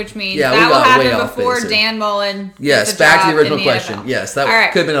championship, which means that will happen before Dan Mullen. Yes, back to the original question. NFL. Yes,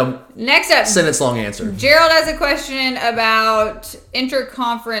 that could have been a next up sentence-long answer. Gerald has a question about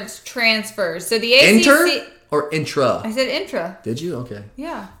interconference transfers. So the ACC... Inter or intra? I said intra. Did you? Okay.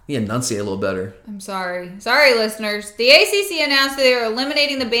 Yeah. You enunciate a little better. I'm sorry. Sorry, listeners. The ACC announced that they are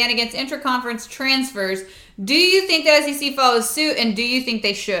eliminating the ban against interconference transfers. Do you think the SEC follows suit, and do you think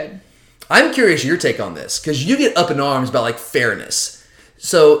they should? I'm curious your take on this, because you get up in arms about, like, fairness.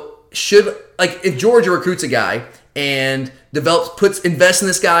 So, if Georgia recruits a guy, and invests in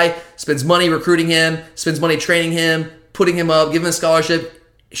this guy, spends money recruiting him, spends money training him, putting him up, giving him a scholarship,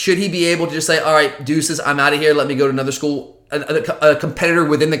 should he be able to just say, all right, deuces, I'm out of here, let me go to another school, a competitor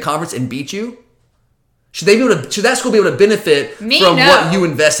within the conference and beat you? Should that school be able to benefit from what you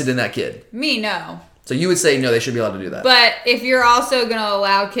invested in that kid? Me, no. So you would say no, they should be allowed to do that. But if you're also going to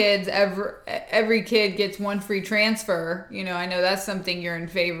allow kids, every kid gets one free transfer, I know that's something you're in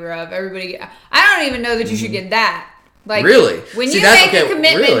favor of. I don't even know that you should get that. Like, really? When you make a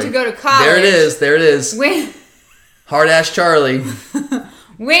commitment to go to college. There it is. Hard ass Charlie.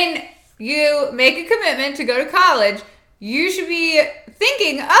 When you make a commitment to go to college, you should be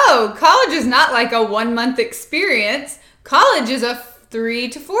thinking, oh, college is not like a 1 month experience. College is a 3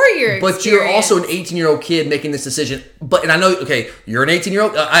 to 4 year experience. But you're also an 18-year-old kid making this decision. And I know, okay, you're an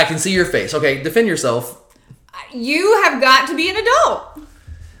 18-year-old. I can see your face. Okay, defend yourself. You have got to be an adult.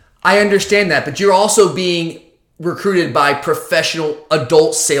 I understand that, but you're also being recruited by professional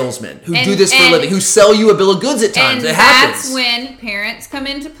adult salesmen who do this for a living, who sell you a bill of goods at times. It happens. That's when parents come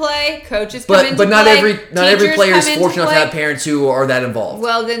into play, coaches come into play. But not every player is fortunate enough to have parents who are that involved.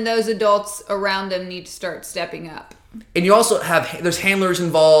 Well, then those adults around them need to start stepping up. And you also there's handlers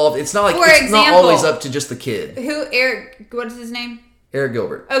involved. It's not like not always up to just the kid. What is his name? Eric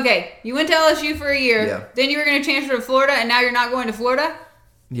Gilbert. Okay, you went to LSU for a year. Yeah. Then you were going to transfer to Florida, and now you're not going to Florida?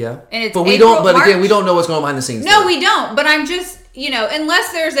 Yeah. And it's again, we don't know what's going on behind the scenes. No, we don't. But I'm just,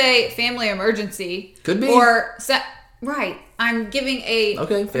 unless there's a family emergency. Could be. Right. I'm giving a...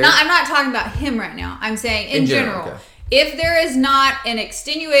 Okay, fair. I'm not talking about him right now. I'm saying in general. Okay. If there is not an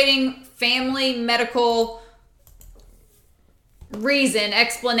extenuating family medical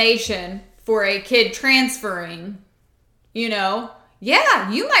explanation for a kid transferring, you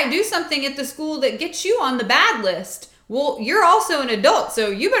might do something at the school that gets you on the bad list. Well, you're also an adult, so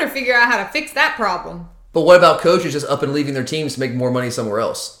you better figure out how to fix that problem. But what about coaches just up and leaving their teams to make more money somewhere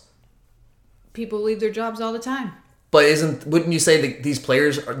else? People leave their jobs all the time. But wouldn't you say that these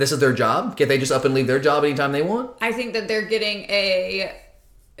players, this is their job? Can't they just up and leave their job anytime they want? I think that they're getting a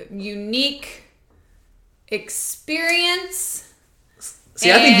unique experience.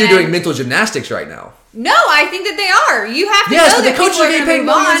 See, I think you're doing mental gymnastics right now. No, I think that they are. You have to know that people are going to move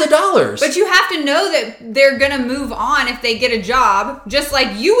on. Millions of dollars. But you have to know that they're going to move on if they get a job, just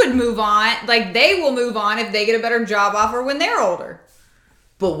like you would move on. Like they will move on if they get a better job offer when they're older.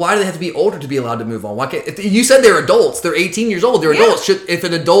 But why do they have to be older to be allowed to move on? Why can't? If you said they're adults. They're 18 years old. They're adults. If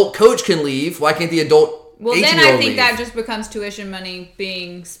an adult coach can leave, why can't the adult 18-year-old leave? Well, then I think that just becomes tuition money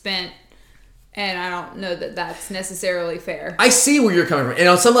being spent. And I don't know that that's necessarily fair. I see where you're coming from. And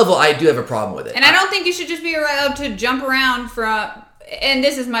on some level, I do have a problem with it. And I don't think you should just be allowed to jump around and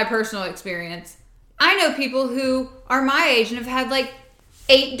this is my personal experience. I know people who are my age and have had like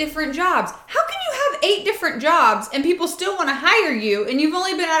 8 different jobs. How can you have 8 different jobs and people still want to hire you and you've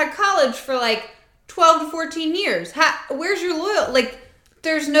only been out of college for like 12 to 14 years? Where's your loyalty? Like,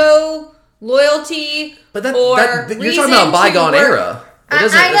 there's no loyalty you're talking about bygone era. I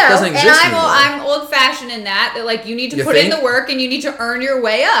know, and I'm old-fashioned in that like you need to put in the work and you need to earn your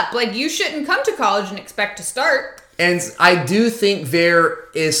way up. Like you shouldn't come to college and expect to start. And I do think there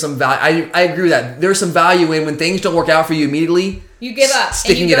is some value. I agree with that. There's some value in when things don't work out for you immediately. You give up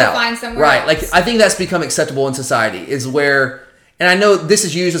sticking and you it out. Find somewhere else. Like I think that's become acceptable in society. Is where, and I know this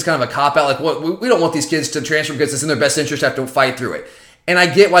is used as kind of a cop out. Like we don't want these kids to transfer because it's in their best interest to have to fight through it. And I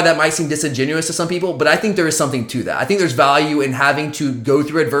get why that might seem disingenuous to some people, but I think there is something to that. I think there's value in having to go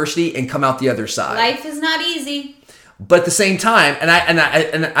through adversity and come out the other side. Life is not easy. But at the same time, and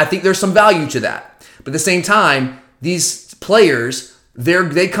I think there's some value to that. But at the same time, these players,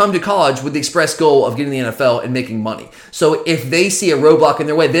 they come to college with the express goal of getting the NFL and making money. So if they see a roadblock in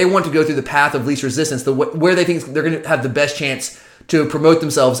their way, they want to go through the path of least resistance, where they think they're going to have the best chance to promote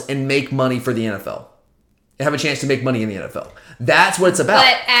themselves and make money for the NFL. Have a chance to make money in the NFL. That's what it's about.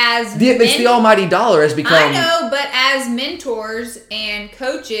 But it's the almighty dollar has become... I know, but as mentors and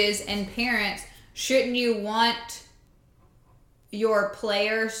coaches and parents, shouldn't you want your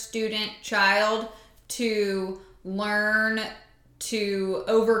player, student, child to learn to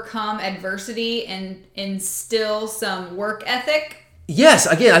overcome adversity and instill some work ethic? Yes,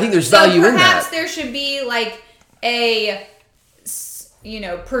 again, I think there's value in that. Perhaps there should be like a...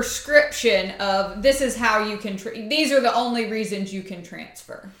 prescription of this is how you can, these are the only reasons you can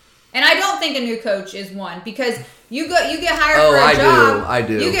transfer. And I don't think a new coach is one because you get hired for a job. I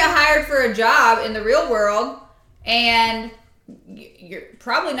do. You get hired for a job in the real world and you're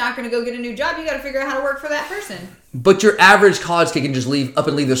probably not going to go get a new job. You got to figure out how to work for that person. But your average college kid can just leave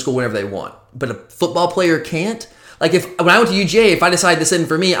their school whenever they want. But a football player can't. Like when I went to UGA, if I decided this isn't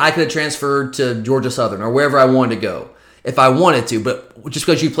for me, I could have transferred to Georgia Southern or wherever I wanted to go if I wanted to. But just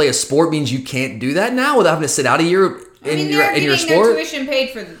because you play a sport means you can't do that now without having to sit out a year in your sport. Their tuition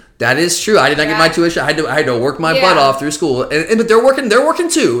paid for them. That is true. I did not get my tuition. I had to work my butt off through school, but they're working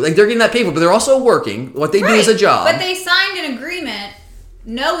too. Like they're getting that paid for, but they're also working. What they do is a job. But they signed an agreement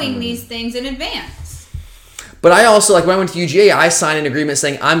knowing these things in advance. But I also, like when I went to UGA, I signed an agreement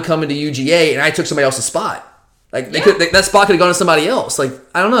saying I'm coming to UGA, and I took somebody else's spot. Like that spot could have gone to somebody else. Like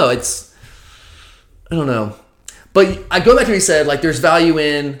I don't know. I don't know. But I go back to what he said. Like there's value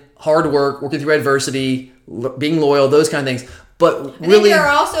in hard work, working through adversity, being loyal, those kind of things. But really, I think there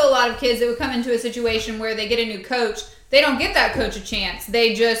are also a lot of kids that would come into a situation where they get a new coach. They don't get that coach a chance.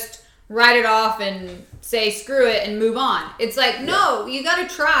 They just write it off and say screw it and move on. It's like, no, you got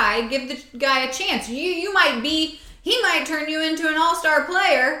to try. Give the guy a chance. He might turn you into an all-star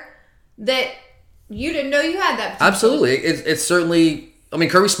player that you didn't know you had that potential. Absolutely. It's certainly, I mean,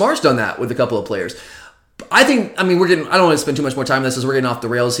 Kirby Smart's done that with a couple of players. I think, I mean, I don't want to spend too much more time on this as we're getting off the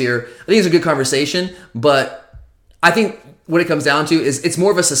rails here. I think it's a good conversation, but I think what it comes down to is it's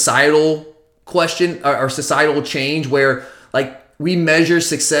more of a societal question or societal change where like we measure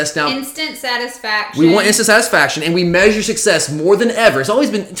success now. Instant satisfaction. We want instant satisfaction and we measure success more than ever. It's always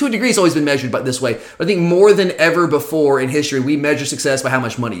been, to a degree, it's always been measured this way. But I think more than ever before in history, we measure success by how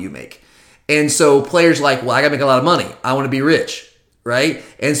much money you make. And so players like, well, I got to make a lot of money. I want to be rich, right?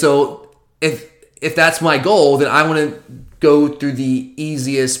 And so if that's my goal, then I want to go through the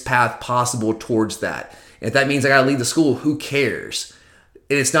easiest path possible towards that. If that means I got to leave the school, who cares?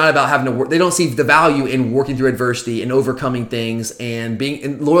 And it's not about having to work. They don't see the value in working through adversity and overcoming things and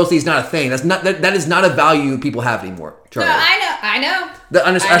and loyalty is not a thing. That is not a value people have anymore. Charlie. No, I know.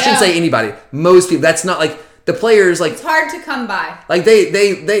 I shouldn't say anybody. Most people. That's not like the players. Like it's hard to come by. Like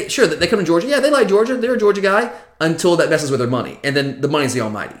they sure that they come to Georgia. Yeah, they like Georgia. They're a Georgia guy until that messes with their money, and then the money's the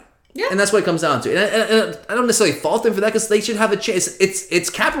almighty. Yeah. And that's what it comes down to. And I don't necessarily fault them for that because they should have a chance. It's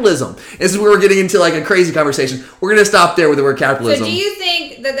capitalism. This is where we're getting into like a crazy conversation. We're going to stop there with the word capitalism. So do you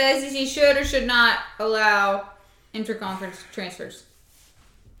think that the SEC should or should not allow interconference transfers?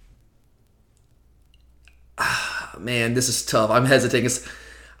 Man, this is tough. I'm hesitating.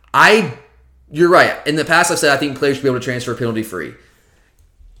 You're right. In the past, I've said I think players should be able to transfer penalty free.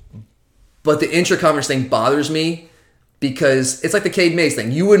 But the intra-conference thing bothers me. Because it's like the Cade Mays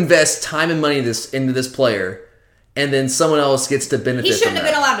thing. You invest time and money into this player, and then someone else gets to benefit from that. He shouldn't have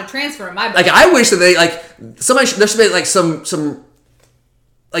been allowed to transfer him. Like, I wish that they, like, there should be, like, some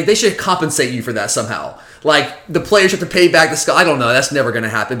like, they should compensate you for that somehow. Like, the players have to pay back the school. I don't know. That's never going to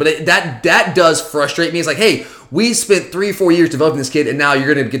happen. But that does frustrate me. It's like, hey, we spent 3 or 4 years developing this kid, and now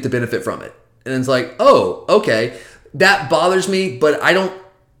you're going to get the benefit from it. And it's like, oh, okay. That bothers me, but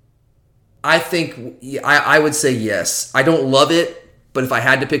I think I would say yes. I don't love it, but if I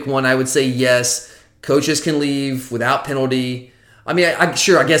had to pick one, I would say yes. Coaches can leave without penalty. I mean, I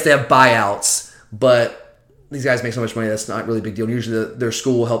guess they have buyouts, but these guys make so much money that's not really a big deal. Usually their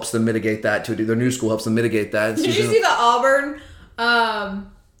school helps them mitigate that too. Their new school helps them mitigate that. Did you see the Auburn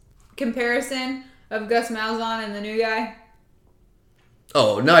comparison of Gus Malzahn and the new guy?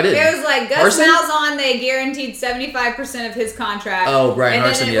 Oh, no, I didn't. It was like Gus Malzahn, they guaranteed 75% of his contract. Oh, Brian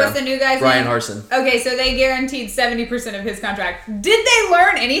Harsin, yeah. What's the new guy's Brian name? Harsin. Okay, so they guaranteed 70% of his contract. Did they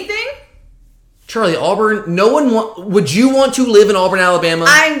learn anything? Charlie, Auburn, would you want to live in Auburn, Alabama?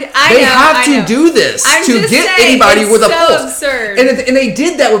 They have to do this to get anybody with a pulse. Absurd. And they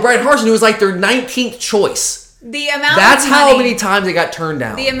did that with Brian Harsin, who was like their 19th choice. That's how many times they got turned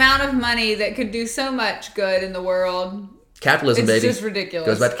down. The amount of money that could do so much good in the world. Capitalism, baby. It's just ridiculous.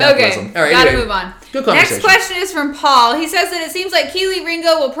 Goes back to capitalism. Okay, all right, gotta move on. Good conversation. Next question is from Paul. He says that it seems like Kelee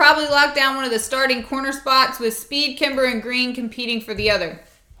Ringo will probably lock down one of the starting corner spots with Speed, Kimber, and Green competing for the other.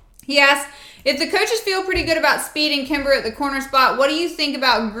 He asks, if the coaches feel pretty good about Speed and Kimber at the corner spot, what do you think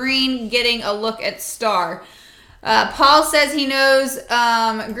about Green getting a look at Star? Paul says he knows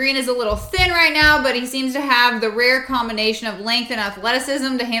Green is a little thin right now, but he seems to have the rare combination of length and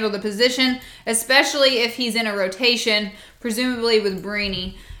athleticism to handle the position, especially if he's in a rotation, presumably with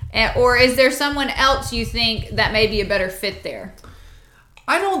Brini. Or is there someone else you think that may be a better fit there?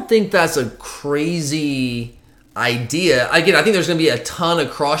 I don't think that's a crazy idea. Again, I think there's going to be a ton of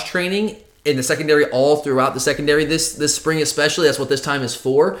cross-training in the secondary all throughout the secondary this spring especially. That's what this time is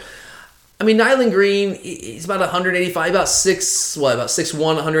for. I mean, Nyland Green, he's about 185, about 6'1",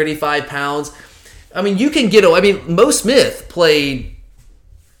 185 pounds. I mean, you can get, Mo Smith played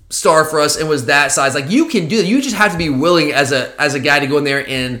Star for us and was that size. Like, you can do that. You just have to be willing as a guy to go in there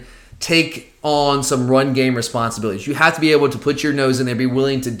and take on some run game responsibilities. You have to be able to put your nose in there, be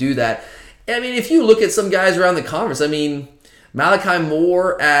willing to do that. I mean, if you look at some guys around the conference, I mean, Malachi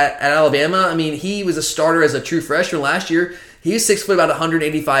Moore at Alabama, I mean, he was a starter as a true freshman last year. He was 6 foot, about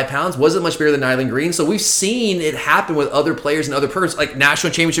 185 pounds, wasn't much bigger than Nyland Green. So we've seen it happen with other players and other programs, like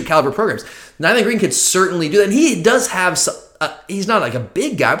national championship caliber programs. Nyland Green could certainly do that. And he does have, he's not like a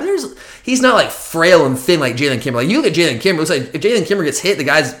big guy, but he's not like frail and thin like Jalen Kimber. Like you look at Jalen Kimber, it looks like if Jalen Kimber gets hit, the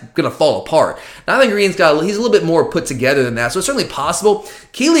guy's going to fall apart. Nyland Green's he's a little bit more put together than that. So it's certainly possible.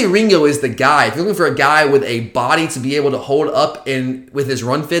 Keely Ringo is the guy. If you're looking for a guy with a body to be able to hold up with his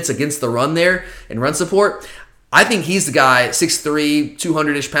run fits against the run there and run support, I think he's the guy, 6'3",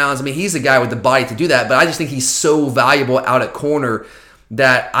 200-ish pounds. I mean, he's the guy with the body to do that, but I just think he's so valuable out at corner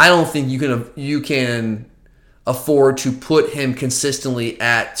that I don't think you can afford to put him consistently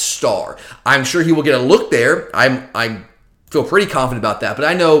at star. I'm sure he will get a look there. I feel pretty confident about that, but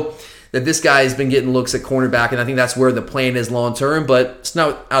I know that this guy has been getting looks at cornerback, and I think that's where the plan is long term, but it's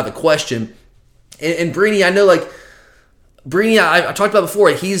not out of the question. And Brini, I know, like, Brini, I talked about before,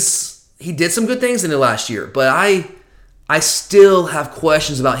 he did some good things in the last year, but I still have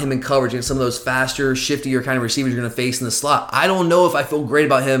questions about him in coverage and some of those faster, shiftier kind of receivers you're going to face in the slot. I don't know if I feel great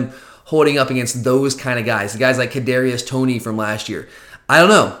about him holding up against those kind of guys, the guys like Kadarius Toney from last year. I don't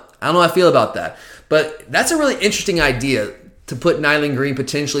know how I feel about that. But that's a really interesting idea to put Nyland Green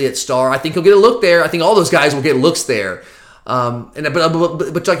potentially at star. I think he'll get a look there. I think all those guys will get looks there.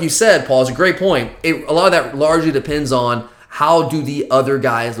 But like you said, Paul, it's a great point. A lot of that largely depends on how do the other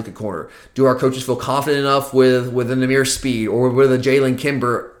guys look at corner? Do our coaches feel confident enough with a Namir Speed or with a Jalen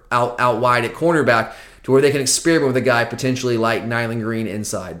Kimber out wide at cornerback to where they can experiment with a guy potentially like Nyland Green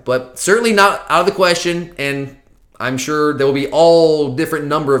inside? But certainly not out of the question, and I'm sure there will be all different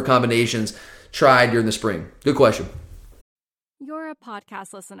number of combinations tried during the spring. Good question. You're a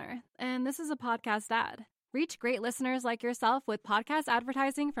podcast listener, and this is a podcast ad. Reach great listeners like yourself with podcast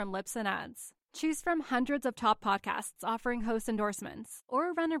advertising from Lips and Ads. Choose from hundreds of top podcasts offering host endorsements,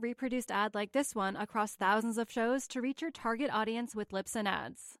 or run a reproduced ad like this one across thousands of shows to reach your target audience with Lips and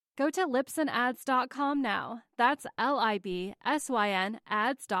Ads. Go to lipsandads.com now. That's LIBSYN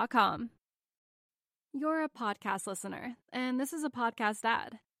ads.com. You're a podcast listener, and this is a podcast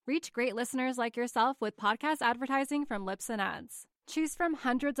ad. Reach great listeners like yourself with podcast advertising from Lips and Ads. Choose from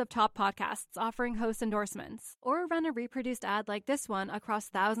hundreds of top podcasts offering host endorsements, or run a reproduced ad like this one across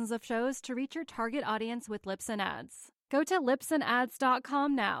thousands of shows to reach your target audience with Lips and Ads. Go to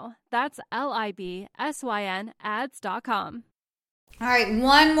lipsandads.com now. That's LIBSYN ads.com. All right,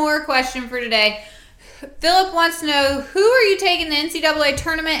 one more question for today. Philip wants to know, who are you taking the NCAA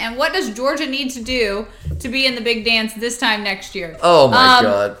tournament, and what does Georgia need to do to be in the big dance this time next year? Oh my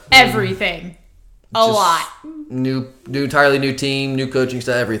God. Everything. A lot. Entirely new team, new coaching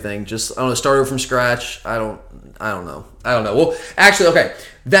staff, everything. Just, I don't know, start over from scratch. I don't know. Well, actually, okay.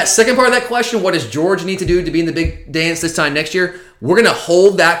 That second part of that question, what does Georgia need to do to be in the big dance this time next year? We're going to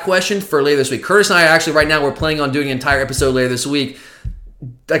hold that question for later this week. Curtis and I actually, right now, we're planning on doing an entire episode later this week,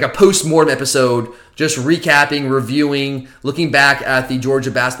 like a post-mortem episode, just recapping, reviewing, looking back at the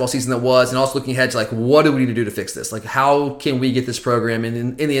Georgia basketball season that was, and also looking ahead to, like, what do we need to do to fix this? Like, how can we get this program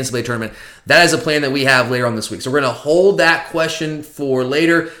in the NCAA tournament? That is a plan that we have later on this week. So we're going to hold that question for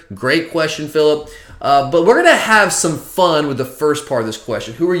later. Great question, Philip. But we're going to have some fun with the first part of this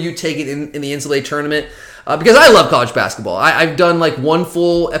question. Who are you taking in the NCAA tournament? Because I love college basketball. I've done, like, one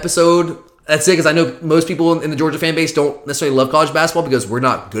full episode. That's it, because I know most people in the Georgia fan base don't necessarily love college basketball because we're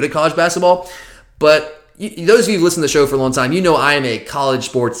not good at college basketball. But those of you who listen to the show for a long time, you know I am a college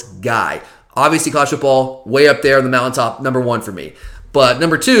sports guy. Obviously, college football, way up there on the mountaintop, number one for me. But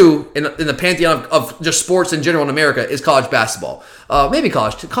number two, in the pantheon of just sports in general in America, is college basketball. Maybe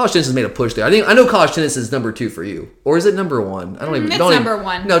college tennis has made a push there. I know college tennis is number two for you. Or is it number one? It's number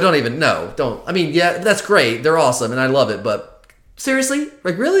one. No, don't. I mean, yeah, that's great. They're awesome, and I love it. But seriously?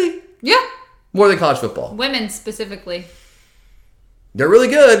 Like, really? Yeah. More than college football. Women specifically. They're really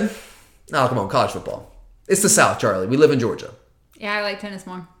good. Oh, come on, college football. It's the South, Charlie. We live in Georgia. Yeah, I like tennis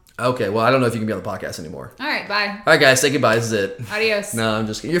more. Okay, well, I don't know if you can be on the podcast anymore. All right, bye. All right, guys, say goodbye. This is it. Adios. No, I'm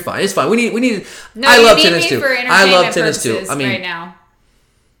just kidding. You're fine. It's fine. We need. No, I love you need tennis me too. for entertainment I love tennis too. purposes right now.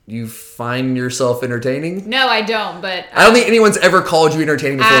 You find yourself entertaining? No, I don't, but... I don't think anyone's ever called you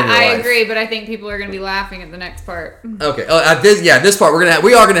entertaining before in your life. I agree, but I think people are going to be laughing at the next part. Okay. This part,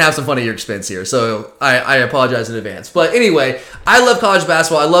 we are going to have some fun at your expense here, so I apologize in advance. But anyway, I love college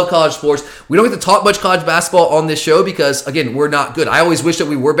basketball. I love college sports. We don't get to talk much college basketball on this show because, again, we're not good. I always wish that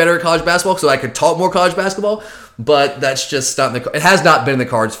we were better at college basketball so I could talk more college basketball, but that's just not it has not been in the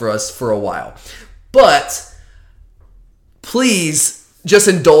cards for us for a while. But please just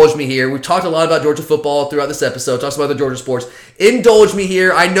indulge me here. We've talked a lot about Georgia football throughout this episode. Talked about the Georgia sports. Indulge me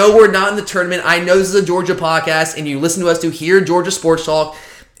here. I know we're not in the tournament. I know this is a Georgia podcast, and you listen to us to hear Georgia sports talk.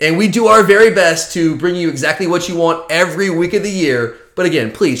 And we do our very best to bring you exactly what you want every week of the year. But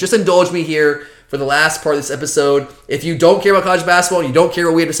again, please, just indulge me here for the last part of this episode. If you don't care about college basketball and you don't care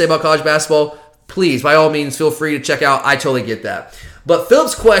what we have to say about college basketball, please, by all means, feel free to check out. I totally get that. But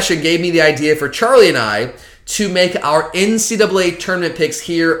Philip's question gave me the idea for Charlie and I to make our NCAA tournament picks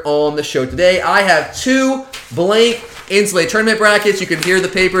here on the show today. I have 2 blank NCAA tournament brackets. You can hear the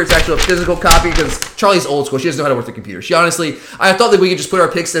paper. It's actually a physical copy because Charlie's old school. She doesn't know how to work the computer. She honestly, I thought that we could just put our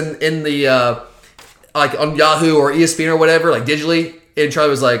picks in the like on Yahoo or ESPN or whatever, like digitally. And Charlie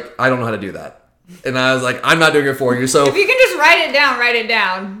was like, I don't know how to do that. And I was like, I'm not doing it for you. So if you can just write it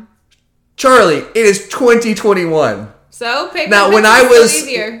down. Charlie, it is 2021. So pick now when I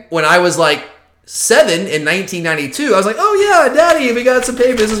was like 7 in 1992, I was like, oh yeah, Daddy, we got some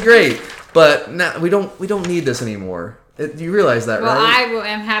paper. This is great. But now we don't need this anymore. You realize that, well, right? Well, I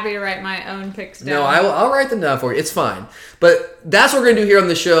am happy to write my own picks down. No, I'll write them down for you. It's fine. But that's what we're going to do here on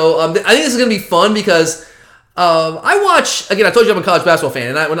the show. I think this is going to be fun because I watch, again, I told you I'm a college basketball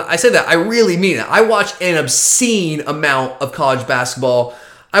fan. And when I say that, I really mean it. I watch an obscene amount of college basketball.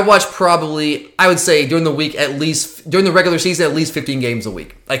 I watch probably, I would say, during the week at least, during the regular season, at least 15 games a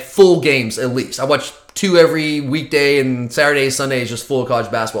week. Like full games at least. I watch 2 every weekday, and Saturday, Sunday is just full of college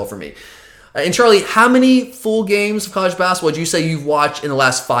basketball for me. And Charlie, how many full games of college basketball would you say you've watched in the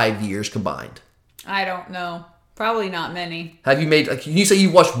last 5 years combined? I don't know. Probably not many. Have you made? Like, can you say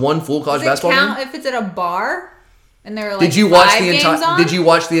you watched one full college basketball count game? If it's at a bar and there are like Did you watch the entire? Did you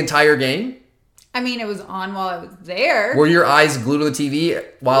watch the entire game? I mean, it was on while I was there. Were your eyes glued to the TV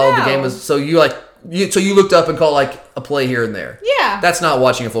while the game was? So you looked up and called like a play here and there. Yeah. That's not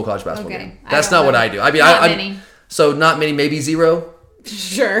watching a full college basketball game. That's not what I do. I mean, not many. So not many, maybe 0.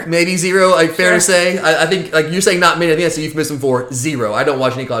 Sure. Maybe 0, like fair to say. I think like you're saying not many. I think that's a euphemism for 0. I don't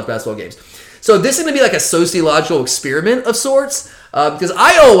watch any college basketball games. So this is going to be like a sociological experiment of sorts. Because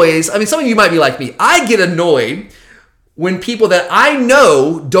some of you might be like me. I get annoyed when people that I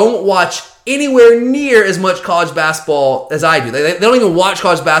know don't watch anywhere near as much college basketball as I do. They don't even watch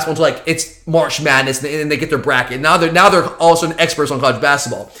college basketball until like it's March Madness and they get their bracket. Now they're also experts on college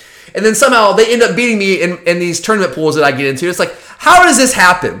basketball. And then somehow they end up beating me in these tournament pools that I get into. It's like, how does this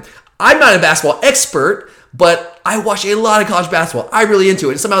happen? I'm not a basketball expert, but I watch a lot of college basketball. I'm really into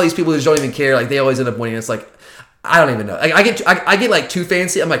it. And somehow these people just don't even care. Like they always end up winning. It's like, I don't even know. Like I get like too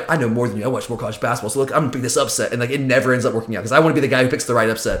fancy. I'm like, I know more than you. I watch more college basketball. So look, I'm gonna pick this upset, and like it never ends up working out because I want to be the guy who picks the right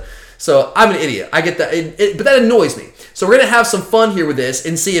upset. So I'm an idiot. I get that, but that annoys me. So we're gonna have some fun here with this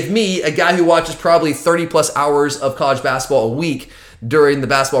and see if me, a guy who watches probably 30 plus hours of college basketball a week during the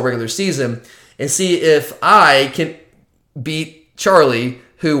basketball regular season, and see if I can beat Charlie,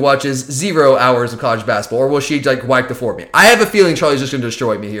 who watches 0 hours of college basketball, or will she like wipe the floor with me? I have a feeling Charlie's just going to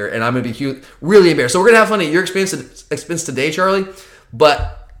destroy me here, and I'm going to be really embarrassed. So we're going to have fun at your expense today, Charlie,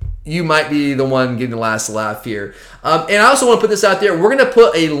 but you might be the one getting the last laugh here. And I also want to put this out there. We're going to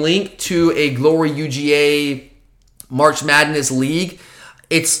put a link to a Glory UGA March Madness League.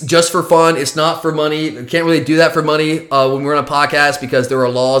 It's just for fun. It's not for money. We can't really do that for money when we're on a podcast because there are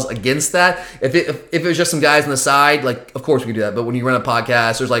laws against that. If it was just some guys on the side, like, of course we could do that. But when you run a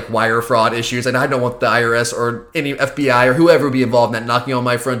podcast, there's like wire fraud issues. And I don't want the IRS or any FBI or whoever be involved in that knocking on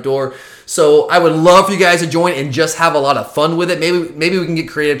my front door. So I would love for you guys to join and just have a lot of fun with it. Maybe we can get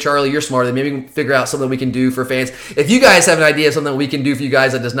creative. Charlie, you're smarter. Maybe we can figure out something we can do for fans. If you guys have an idea of something we can do for you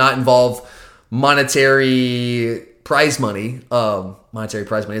guys that does not involve monetary prize money,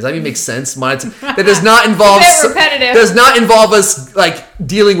 does that even make sense? That does not involve does not involve us like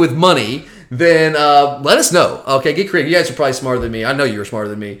dealing with money. Then let us know. Okay, get creative. You guys are probably smarter than me. I know you're smarter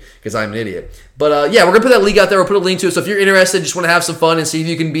than me because I'm an idiot. But yeah, we're gonna put that league out there. We'll put a link to it. So if you're interested, just want to have some fun and see if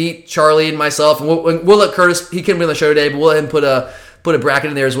you can beat Charlie and myself, and we'll let Curtis. He couldn't be on the show today, but we'll let him put a bracket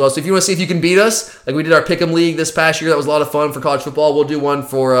in there as well. So if you want to see if you can beat us, like we did our Pick'em League this past year, that was a lot of fun for college football. We'll do one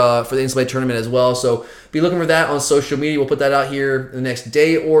for the NCAA tournament as well. So be looking for that on social media. We'll put that out here in the next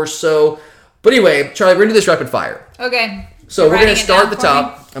day or so. But anyway, Charlie, we're gonna do this rapid fire. Okay. So we're gonna start at the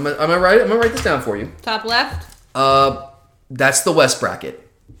top. I'm gonna write this down for you. Top left. That's the West bracket.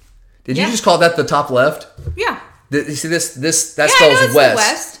 Did you just call that the top left? Yeah. You see this that spells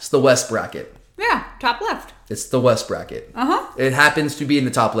West. It's the West bracket. Yeah, top left. It's the West bracket. It happens to be in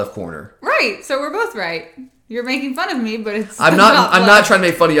the top left corner. Right. So we're both right. You're making fun of me, but it's I'm not trying to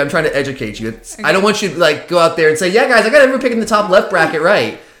make fun of you. I'm trying to educate you. Okay. I don't want you to like go out there and say, "Yeah, guys, I got everyone picking the top left bracket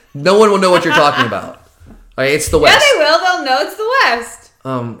right." No one will know what you're talking about. All right, it's the West. Yeah, they will. They'll know it's the West.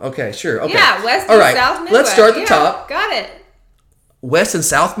 Okay, sure. Okay. Yeah, West All right. and South Midwest. Let's start at the top. Got it. West and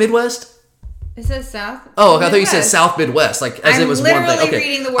South Midwest? It says South. Oh, I thought you said Midwest. South Midwest, like as I'm it was one thing. literally Okay,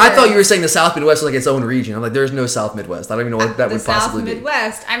 reading the I thought you words. were saying the South Midwest was like its own region. I'm like, there's no South Midwest. I don't even know what that The would South possibly be.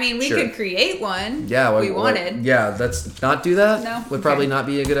 Midwest. I mean, we Sure. could create one. Yeah, if we wanted. Yeah, let's not do that. No? Would Okay. probably not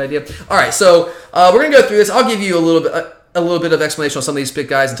be a good idea. All right, so we're gonna go through this. I'll give you a little bit of explanation on some of these pick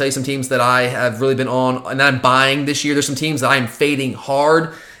guys and tell you some teams that I have really been on and I'm buying this year. There's some teams that I'm fading hard,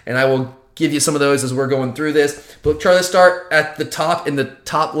 and I will give you some of those as we're going through this. But Charlie, let's start at the top in the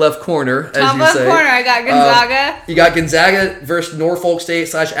top left corner, as Top you left say. corner, I got Gonzaga. You got Gonzaga versus Norfolk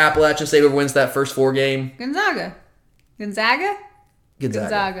State / Appalachian State. Whoever wins that first 4 game. Gonzaga. Gonzaga.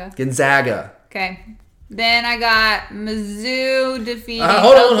 Okay. Then I got Mizzou defeating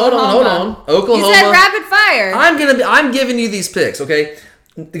Hold on. Oklahoma. You said rapid fire. I'm giving you these picks, okay?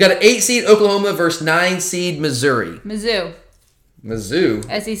 You got an 8 seed Oklahoma versus 9 seed Missouri. Mizzou.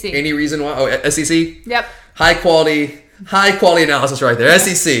 SEC. Any reason why? Oh, SEC. Yep. High quality analysis right there.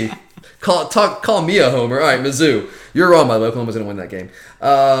 SEC. Call me a homer. All right, Mizzou. You're wrong, by the way. Oklahoma's gonna win that game.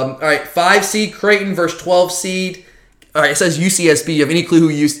 All right, 5 seed Creighton versus 12 seed. All right, it says UCSB. You have any clue who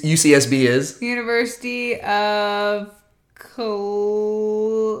UCSB is? University of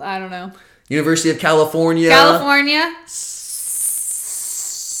I don't know. University of California. California.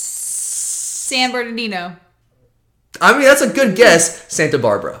 San Bernardino. I mean, that's a good guess. Santa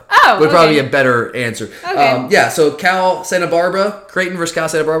Barbara. Oh, would probably okay. be a better answer. Okay. Yeah, so Cal Santa Barbara, Creighton versus Cal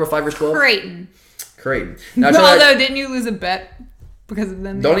Santa Barbara, 5 versus 12. Creighton. Now, Although, didn't you lose a bet because of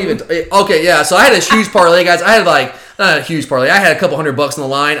them? Don't even. Okay, yeah. So I had a huge parlay, guys. I had not a huge parlay. I had a couple $100 on the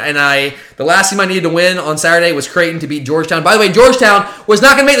line, and the last team I needed to win on Saturday was Creighton to beat Georgetown. By the way, Georgetown was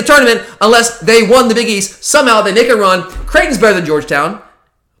not going to make the tournament unless they won the Big East. Somehow they make a run. Creighton's better than Georgetown,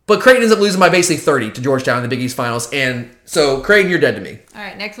 but Creighton ends up losing by basically 30 to Georgetown in the Big East finals, and so Creighton, you're dead to me. All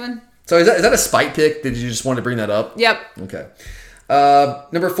right, next one. So is that a spite pick? Did you just want to bring that up? Yep. Okay.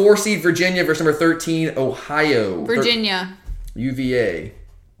 Number 4 seed Virginia versus number 13 Ohio. Virginia. UVA.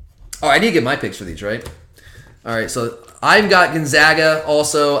 Oh, I need to get my picks for these, right? All right, so I've got Gonzaga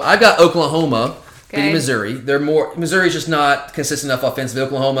also. I've got Oklahoma beating Missouri. Missouri's just not consistent enough offensively.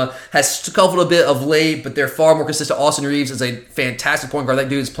 Oklahoma has scuffled a bit of late, but they're far more consistent. Austin Reeves is a fantastic point guard. That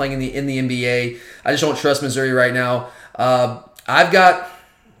dude is playing in the NBA. I just don't trust Missouri right now. I've got...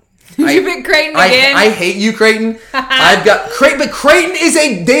 You pick Creighton again? I hate you, Creighton. I've got Creighton, but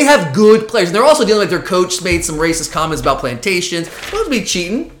Creighton they have good players. And they're also dealing with their coach made some racist comments about plantations. Don't be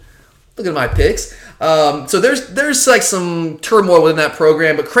cheating. Look at my picks. So there's like some turmoil within that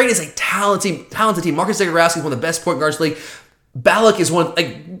program, but Creighton is a talented team. Marcus Zegarowski is one of the best point guards in the league. Ballack is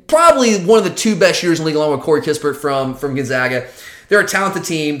probably one of the 2 best shooters in the league, along with Corey Kispert from Gonzaga. They're a talented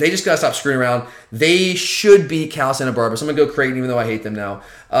team. They just got to stop screwing around. They should beat Cal Santa Barbara. So I'm going to go Creighton, even though I hate them now.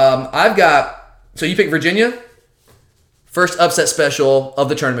 So you pick Virginia? First upset special of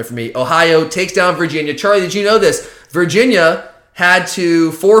the tournament for me. Ohio takes down Virginia. Charlie, did you know this? Virginia had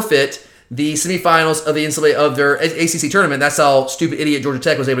to forfeit the semifinals of the NCAA of their ACC tournament. That's how stupid idiot Georgia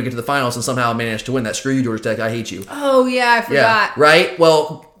Tech was able to get to the finals and somehow managed to win that. Screw you, Georgia Tech. I hate you. Oh, yeah, I forgot. Yeah, right?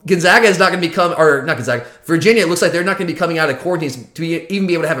 Well, Gonzaga is not going to Virginia, it looks like they're not going to be coming out of quarantine to even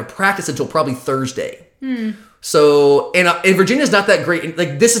be able to have a practice until probably Thursday. So, and Virginia's not that great.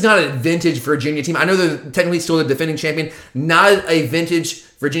 Like, this is not a vintage Virginia team. I know they're technically still the defending champion. Not a vintage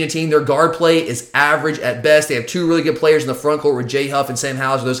Virginia team. Their guard play is average at best. They have 2 really good players in the front court with Jay Huff and Sam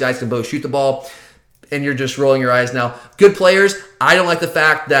Hauser. Those guys can both shoot the ball. And you're just rolling your eyes now. Good players. I don't like the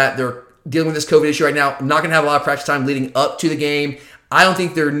fact that they're dealing with this COVID issue right now. Not going to have a lot of practice time leading up to the game. I don't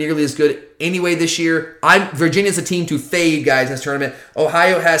think they're nearly as good anyway this year. Virginia's a team to fade, guys, in this tournament.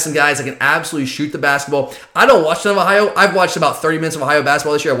 Ohio has some guys that can absolutely shoot the basketball. I don't watch ton of Ohio. I've watched about 30 minutes of Ohio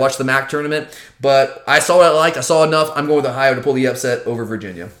basketball this year. I watched the MAC tournament, but I saw what I liked. I saw enough. I'm going with Ohio to pull the upset over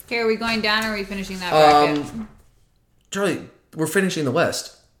Virginia. Okay, are we going down or are we finishing that bracket? Charlie, we're finishing the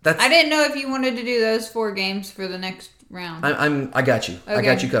West. I didn't know if you wanted to do those 4 games for the next round. I got you. Okay. I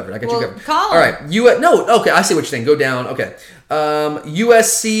got you covered. Call All right. Okay, I see what you're saying. Go down. Okay.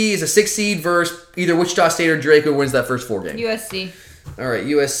 USC is a 6 seed versus either Wichita State or Drake, who wins that first 4 game. USC. All right,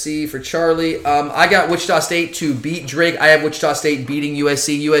 USC for Charlie. I got Wichita State to beat Drake. I have Wichita State beating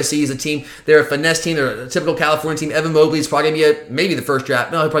USC. USC is a team. They're a finesse team. They're a typical California team. Evan Mobley is probably going to be maybe the first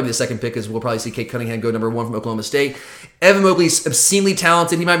draft. No, he'll probably be the second pick, because we'll probably see Kate Cunningham go number 1 from Oklahoma State. Evan Mobley's obscenely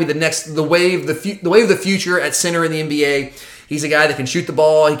talented. He might be the wave of the future at center in the NBA. He's a guy that can shoot the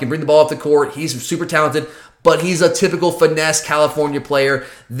ball. He can bring the ball up the court. He's super talented. but he's a typical finesse California player.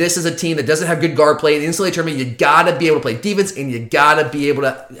 This is a team that doesn't have good guard play. In the NCAA tournament, you gotta be able to play defense, and you gotta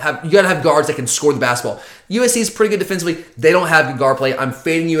have guards that can score the basketball. USC is pretty good defensively. They don't have good guard play. I'm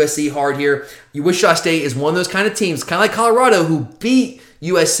fading USC hard here. Wichita State is one of those kind of teams, kind of like Colorado, who beat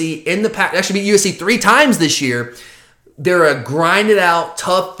USC in the Pac. Actually, beat USC 3 times this year. They're a grinded out,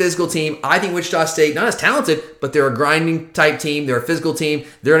 tough, physical team. I think Wichita State, not as talented, but they're a grinding type team. They're a physical team.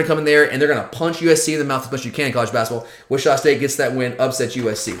 They're going to come in there and they're going to punch USC in the mouth as much as you can in college basketball. Wichita State gets that win, upsets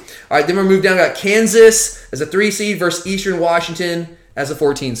USC. All right, then we're moved down. We got Kansas as a 3 seed versus Eastern Washington as a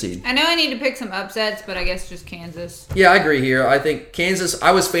 14 seed. I know I need to pick some upsets, but I guess just Kansas. Yeah, I agree here. I think Kansas,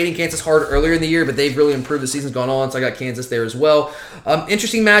 I was fading Kansas hard earlier in the year, but they've really improved. The season's gone on, so I got Kansas there as well.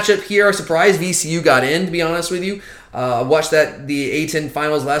 Interesting matchup here. I was surprised VCU got in, to be honest with you. I watched the A-10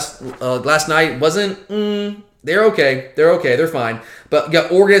 finals last night. They're okay. They're fine. But you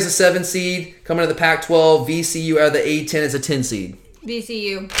got Oregon as a 7 seed coming to the Pac-12. VCU out of the A-10 as a 10 seed.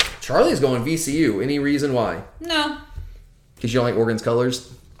 VCU. Charlie's going VCU. Any reason why? No. Because you don't like Oregon's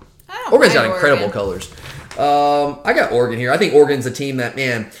colors? I don't Oregon's like got incredible colors. I got Oregon here. I think Oregon's a team that,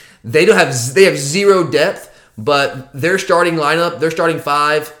 man, they have zero depth, but their starting lineup, their starting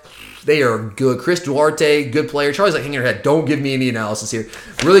 5, they are good. Chris Duarte, good player. Charlie's like hanging her head. Don't give me any analysis here.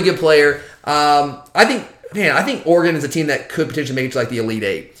 Really good player. I think Oregon is a team that could potentially make it to like the Elite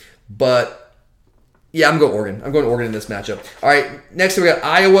 8. But yeah, I'm going Oregon. I'm going Oregon in this matchup. All right, next we got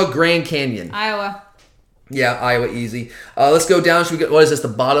Iowa, Grand Canyon. Iowa. Yeah, Iowa easy. Let's go down. Should we get, what is this, the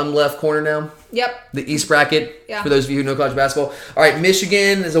bottom left corner now? Yep. The East bracket, yeah. For those of you who know college basketball. All right,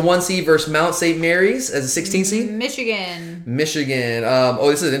 Michigan is a 1 seed versus Mount St. Mary's as a 16 seed. Michigan. This is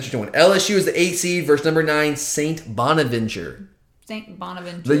an interesting one. LSU is the 8 seed versus number 9, St. Bonaventure. St.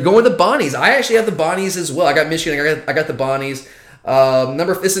 Bonaventure. They're going with the Bonnies. I actually have the Bonnies as well. I got Michigan. I got the Bonnies.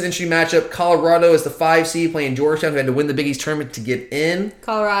 This is an interesting matchup. Colorado is the 5 seed playing Georgetown, who had to win the Big East tournament to get in.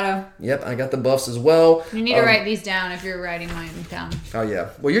 Colorado. Yep, I got the Buffs as well. You need to write these down if you're writing mine down. Oh yeah.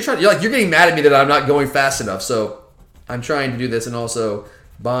 Well, you're getting mad at me that I'm not going fast enough, so I'm trying to do this. And also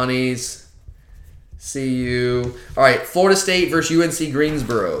Bonnies, CU. All right, Florida State versus UNC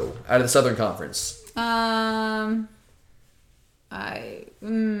Greensboro out of the Southern Conference.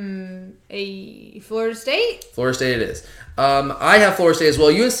 Florida State? Florida State it is. I have Florida State as well.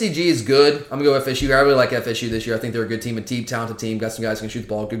 UNCG is good. I'm going to go FSU. I really like FSU this year. I think they're a good team, a deep, talented team. Got some guys who can shoot the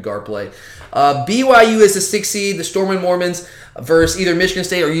ball, good guard play. BYU is the 6 seed, the Stormin' Mormons versus either Michigan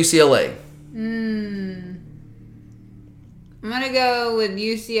State or UCLA. I'm going to go with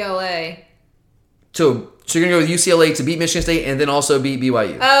UCLA. So you're going to go with UCLA to beat Michigan State and then also beat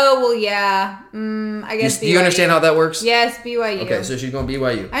BYU? Oh, well, yeah. I guess BYU. Do you understand how that works? Yes, BYU. Okay, so she's going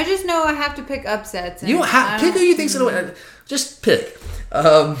BYU. I just know I have to pick upsets. You don't have pick who you think's going to win. Just pick.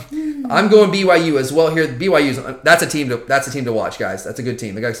 I'm going BYU as well here. BYU, that's a team to watch, guys. That's a good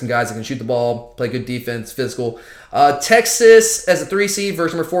team. They got some guys that can shoot the ball, play good defense, physical. Texas as a 3 seed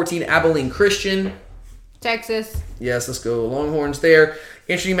versus number 14 Abilene Christian. Texas. Yes, let's go Longhorns there.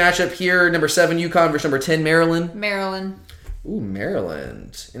 Interesting matchup here. Number 7 UConn versus number 10 Maryland. Maryland. Ooh,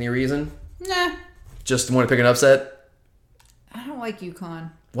 Maryland. Any reason? Nah. Just want to pick an upset? I don't like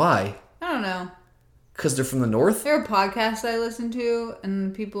UConn. Why? I don't know. Because they're from the north? There are podcasts I listen to,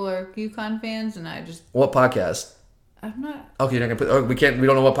 and people are UConn fans, and I just... What podcast? I'm not... Okay, you're not going to put... we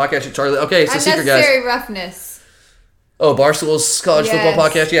don't know what podcast Charlie... Okay, it's a secret, guys. Unnecessary Roughness. Oh, Barstool's college football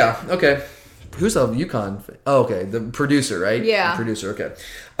podcast? Yeah, okay. Who's the UConn? Oh, okay. The producer, right? Yeah. The producer, okay.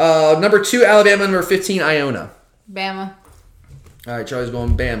 Number 2, Alabama. Number 15, Iona. Bama. All right, Charlie's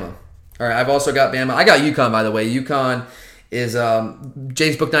going Bama. All right, I've also got Bama. I got UConn, by the way. UConn is...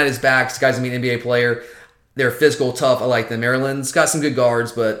 James Bouknight is back. This guy's going to be an NBA player. They're physical, tough. I like them. Maryland's got some good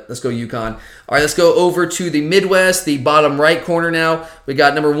guards, but let's go UConn. All right, let's go over to the Midwest, the bottom right corner now. We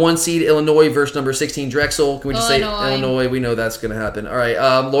got number 1 seed Illinois versus number 16 Drexel. Can we just say Illinois? We know that's going to happen. All right,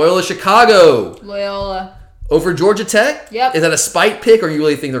 Loyola Chicago. Loyola. Over Georgia Tech? Yep. Is that a spite pick, or you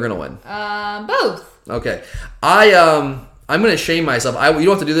really think they're going to win? Both. Okay. I'm going to shame myself. You don't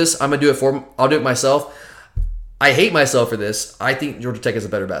have to do this. I'm going to do it for them. I'll do it myself. I hate myself for this. I think Georgia Tech is a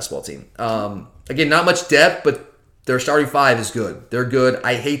better basketball team. Again, not much depth, but their starting 5 is good. They're good.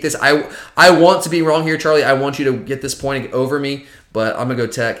 I hate this. I want to be wrong here, Charlie. I want you to get this point over me, but I'm going to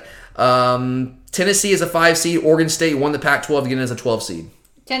go Tech. Tennessee is a 5 seed. Oregon State won the Pac-12 again as a 12 seed.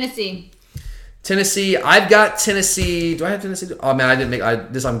 Tennessee. I've got Tennessee. Do I have Tennessee? Oh, man, I didn't make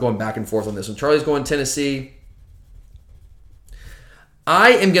I'm going back and forth on this one. Charlie's going Tennessee.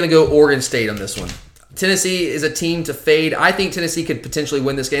 I am going to go Oregon State on this one. Tennessee is a team to fade. I think Tennessee could potentially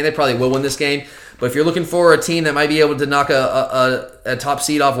win this game. They probably will win this game. But if you're looking for a team that might be able to knock a top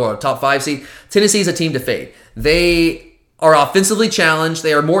seed off or a top 5 seed, Tennessee is a team to fade. They are offensively challenged.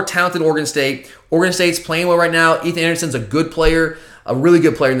 They are more talented than Oregon State. Oregon State's playing well right now. Ethan Anderson's a good player, a really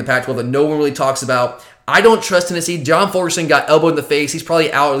good player in the Pac-12 that no one really talks about. I don't trust Tennessee. John Fulkerson got elbowed in the face. He's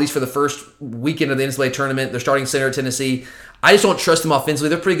probably out at least for the first weekend of the NCAA tournament. They're starting center at Tennessee. I just don't trust them offensively.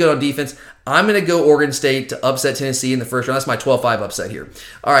 They're pretty good on defense. I'm going to go Oregon State to upset Tennessee in the first round. That's my 12-5 upset here.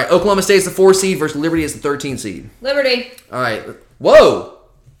 All right, Oklahoma State is the 4 seed versus Liberty is the 13 seed. Liberty. All right. Whoa.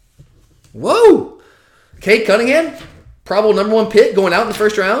 Kate Cunningham, probable number 1 pick going out in the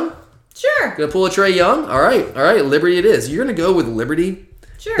first round. Sure. Going to pull a Trae Young. All right. Liberty it is. You're going to go with Liberty?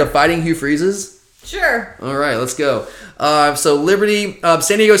 Sure. The Fighting Hugh Freezes? Sure. All right, let's go. So Liberty,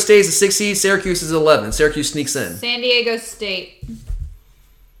 San Diego State is the 6 seed. Syracuse is 11. Syracuse sneaks in. San Diego State.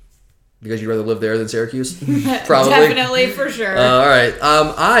 Because you'd rather live there than Syracuse? Probably. Definitely, for sure. All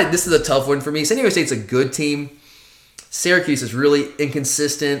right. This is a tough one for me. San Diego State's a good team. Syracuse is really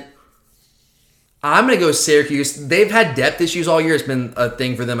inconsistent. I'm going to go Syracuse. They've had depth issues all year. It's been a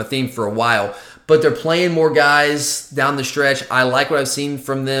thing for them, a theme for a while. But they're playing more guys down the stretch. I like what I've seen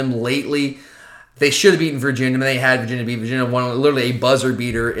from them lately. They should have beaten Virginia. They had Virginia beat. Virginia won literally a buzzer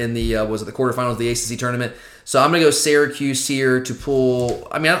beater in the the quarterfinals of the ACC tournament. So I'm going to go Syracuse here to pull.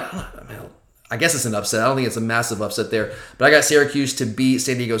 I guess it's an upset. I don't think it's a massive upset there. But I got Syracuse to beat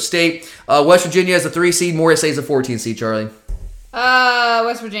San Diego State. West Virginia is a 3 seed. Morris State is a 14 seed, Charlie.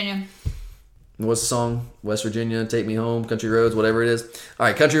 West Virginia. What's the song? West Virginia, Take Me Home, Country Roads, whatever it is. All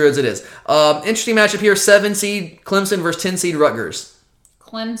right, Country Roads it is. Interesting matchup here. 7 seed Clemson versus 10 seed Rutgers.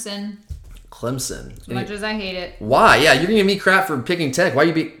 Clemson. As much as I hate it. Why? Yeah, you're going to give me crap for picking Tech. Why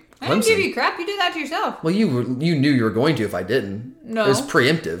you beat Clemson? I didn't give you crap. You did that to yourself. Well, you knew you were going to if I didn't. No. It was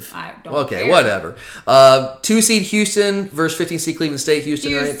preemptive. I don't Okay, care. whatever. 2 seed Houston versus 15 seed Cleveland State.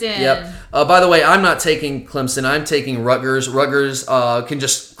 Houston, right? Yep. By the way, I'm not taking Clemson. I'm taking Rutgers. Rutgers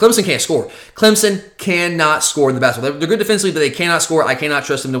Clemson can't score. Clemson cannot score in the basketball. They're good defensively, but they cannot score. I cannot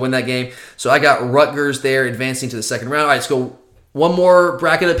trust them to win that game. So I got Rutgers there advancing to the second round. All right, let's go. One more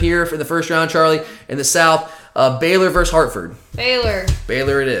bracket up here for the first round, Charlie. In the South, Baylor versus Hartford.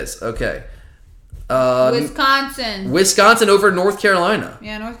 Baylor it is. Okay. Wisconsin over North Carolina.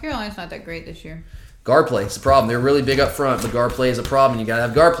 Yeah, North Carolina's not that great this year. Guard play is a problem. They're really big up front, but guard play is a problem. You got to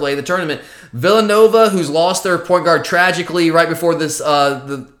have guard play in the tournament. Villanova, who's lost their point guard tragically right before this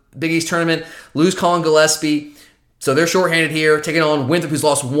the Big East tournament, lose Colin Gillespie. So they're shorthanded here, taking on Winthrop, who's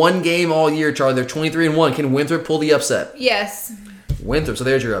lost 1 game all year, Charlie. They're 23-1. Can Winthrop pull the upset? Yes. Winthrop. So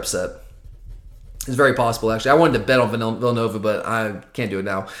there's your upset. It's very possible, actually. I wanted to bet on Villanova, but I can't do it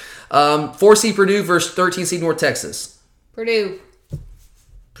now. 4 seed Purdue versus 13 seed North Texas. Purdue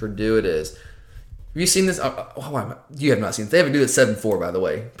it is. Have you seen this? You have not seen it. They have a dude at 7'4", by the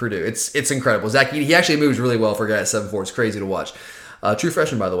way. Purdue. It's incredible. Zach Edey, he actually moves really well for a guy at 7'4". It's crazy to watch. True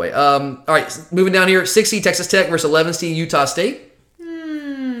freshman, by the way. All right, moving down here. 6 seed Texas Tech versus 11 seed Utah State.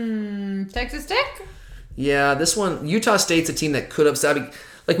 Texas Tech? Yeah, this one, Utah State's a team that could upset.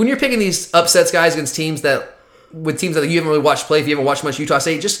 Like when you're picking these upsets, guys, against teams that you haven't really watched play, if you haven't watched much Utah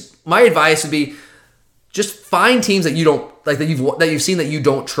State, just my advice would be just find teams that you don't like, that you've seen that you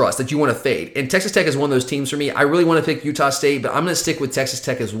don't trust, that you want to fade. And Texas Tech is one of those teams for me. I really want to pick Utah State, but I'm going to stick with Texas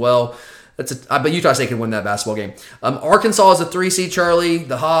Tech as well. But Utah State can win that basketball game. Arkansas is a 3 seed, Charlie.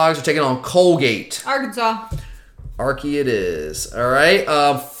 The Hogs are taking on Colgate. Arkansas. Arky it is. All right.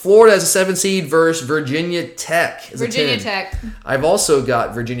 Florida is a 7 seed versus Virginia Tech. Virginia Tech. I've also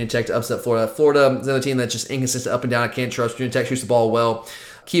got Virginia Tech to upset Florida. Florida is another team that's just inconsistent up and down. I can't trust. Virginia Tech shoots the ball well.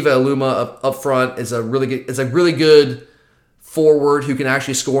 Kiva Aluma up front is a really good forward who can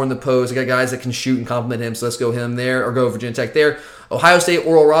actually score in the post. I got guys that can shoot and complement him, so let's go him there, or go Virginia Tech there. Ohio State,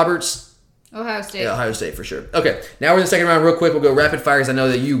 Oral Roberts. Ohio State. Yeah, Ohio State for sure. Okay, now we're in the second round real quick. We'll go rapid fire because I know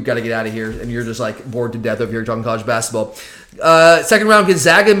that you got to get out of here and you're just like bored to death over here talking college basketball. Second round,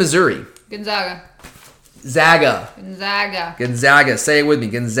 Gonzaga, Missouri. Gonzaga. Gonzaga. Say it with me.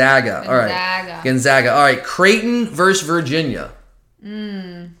 Gonzaga. All right. Gonzaga. All right. Creighton versus Virginia.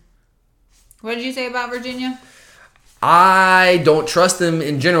 What did you say about Virginia? I don't trust them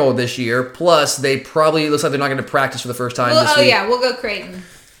in general this year. Plus, they probably looks like they're not going to practice for the first time this week. Yeah, we'll go Creighton.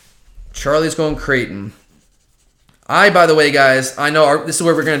 Charlie's going Creighton. By the way, guys, I know this is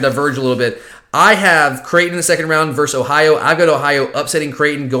where we're going to diverge a little bit. I have Creighton in the second round versus Ohio. I've got Ohio upsetting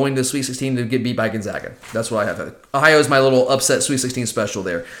Creighton, going to the Sweet 16 to get beat by Gonzaga. That's what I have. Ohio is my little upset Sweet 16 special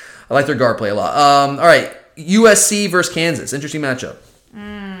there. I like their guard play a lot. All right, USC versus Kansas. Interesting matchup.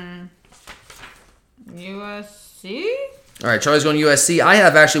 USC? All right, Charlie's going USC. I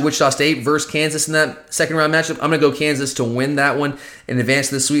have actually Wichita State versus Kansas in that second round matchup. I'm going to go Kansas to win that one and advance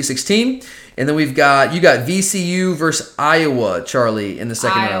to the Sweet 16. And then you got VCU versus Iowa, Charlie, in the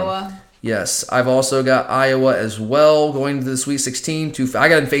second round. Iowa. Yes, I've also got Iowa as well going to the Sweet 16. I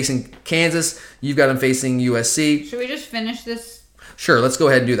got them facing Kansas. You've got them facing USC. Should we just finish this? Sure, let's go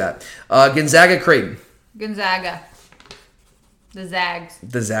ahead and do that. Gonzaga, Creighton. Gonzaga. The Zags.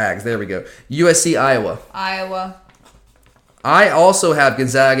 The Zags, there we go. USC, Iowa. Iowa. I also have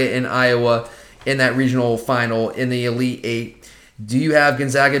Gonzaga and Iowa in that regional final in the Elite Eight. Do you have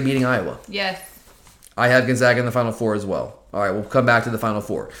Gonzaga beating Iowa? Yes. I have Gonzaga in the Final Four as well. All right, we'll come back to the Final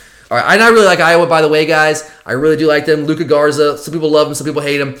Four. All right, and I really like Iowa, by the way, guys. I really do like them. Luka Garza, some people love him, some people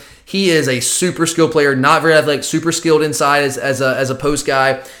hate him. He is a super skilled player, not very athletic, super skilled inside as a post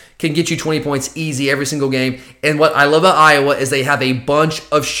guy. Can get you 20 points easy every single game. And what I love about Iowa is they have a bunch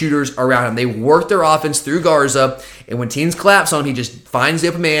of shooters around him. They work their offense through Garza, and when teams collapse on him, he just finds the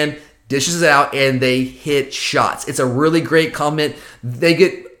open man, dishes it out, and they hit shots. It's a really great compliment. They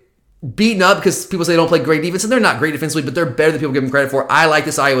get beaten up because people say they don't play great defense, and they're not great defensively, but they're better than people give them credit for. I like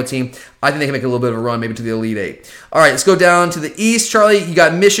this Iowa team. I think they can make a little bit of a run, maybe to the Elite Eight. All right, let's go down to the East, Charlie. You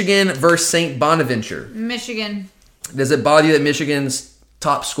got Michigan versus St. Bonaventure. Michigan. Does it bother you that Michigan's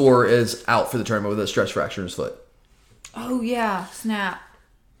top scorer is out for the tournament with a stress fracture in his foot? Oh, yeah. Snap.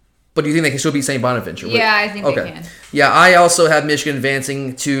 But do you think they can still beat St. Bonaventure? Yeah, I think they can. Yeah, I also have Michigan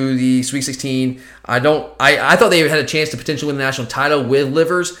advancing to the Sweet 16. I thought they had a chance to potentially win the national title with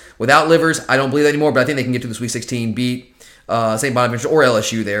Livers. Without Livers, I don't believe that anymore, but I think they can get to the Sweet 16, beat St. Bonaventure or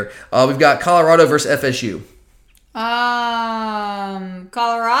LSU there. We've got Colorado versus FSU.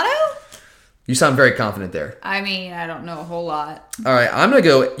 Colorado? You sound very confident there. I mean, I don't know a whole lot. All right, you're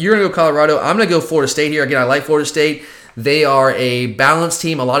going to go Colorado. I'm going to go Florida State here. Again, I like Florida State. They are a balanced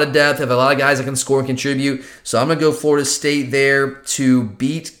team, a lot of depth, have a lot of guys that can score and contribute. So I'm going to go Florida State there to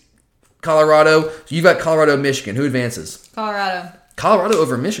beat Colorado. So you've got Colorado, Michigan. Who advances? Colorado. Colorado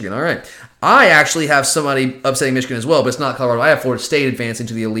over Michigan. All right. I actually have somebody upsetting Michigan as well, but it's not Colorado. I have Florida State advancing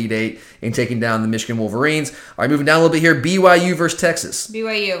to the Elite Eight and taking down the Michigan Wolverines. All right, moving down a little bit here. BYU versus Texas.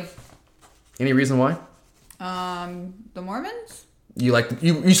 BYU. Any reason why? The Mormons?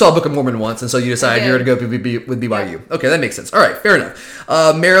 You saw Book of Mormon once, and so you decided you're going to go with BYU. Yeah. Okay, that makes sense. All right, fair enough.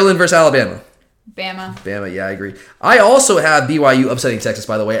 Maryland versus Alabama. Bama, yeah, I agree. I also have BYU upsetting Texas,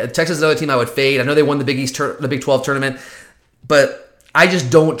 by the way. Texas is another team I would fade. I know they won the the Big 12 tournament, but I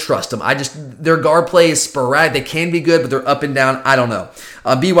just don't trust them. Their guard play is sporadic. They can be good, but they're up and down. I don't know.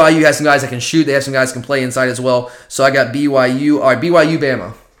 BYU has some guys that can shoot. They have some guys that can play inside as well. So I got BYU. All right, BYU,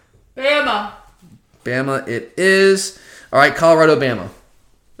 Bama. Bama it is. All right, Colorado, Bama.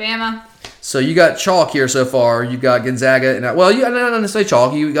 So you got chalk here so far. You got Gonzaga, and you not necessarily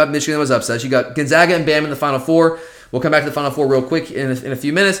chalk. You got Michigan that was upset. You got Gonzaga and Bama in the Final Four. We'll come back to the Final Four real quick in a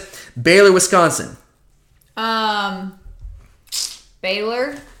few minutes. Baylor, Wisconsin.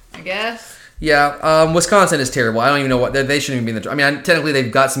 Baylor, I guess. Yeah, Wisconsin is terrible. I don't even know what they shouldn't even be in the tournament. I mean, technically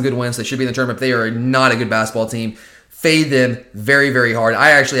they've got some good wins. They should be in the tournament. But they are not a good basketball team. Fade them very, very hard.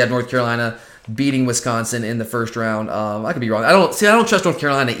 I actually have North Carolina beating Wisconsin in the first round. I could be wrong. I don't trust North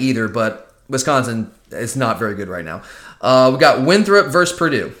Carolina either, but Wisconsin is not very good right now. We got Winthrop versus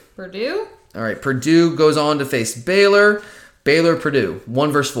Purdue. Purdue? All right, Purdue goes on to face Baylor. Baylor, Purdue,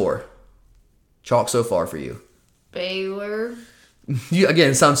 1 versus 4. Chalk so far for you. Baylor. You,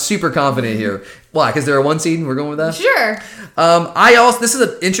 again, sound super confident here. Why? Because they're a 1 seed and we're going with that? Sure. This is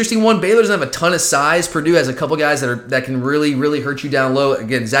an interesting one. Baylor doesn't have a ton of size. Purdue has a couple guys that can really, really hurt you down low.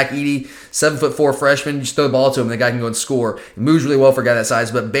 Again, Zach Edey, 7'4" freshman. You just throw the ball to him, the guy can go and score. It moves really well for a guy that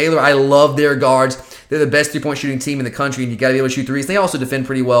size. But Baylor, I love their guards. They're the best 3-point shooting team in the country, and you got to be able to shoot threes. They also defend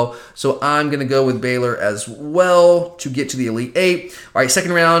pretty well. So I'm going to go with Baylor as well to get to the Elite Eight. All right,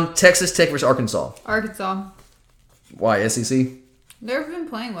 second round, Texas Tech versus Arkansas. Arkansas. Why, SEC? They've been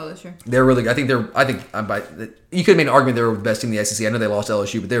playing well this year. They're really good. You could have made an argument they were the best team in the SEC. I know they lost to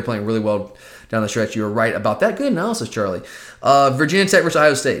LSU, but they were playing really well down the stretch. You were right about that. Good analysis, Charlie. Virginia Tech versus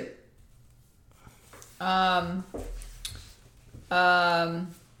Ohio State. Put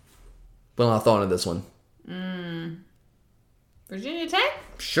a lot of thought into this one. Virginia Tech?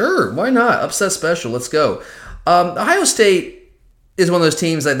 Sure, why not? Upset special. Let's go. Ohio State is one of those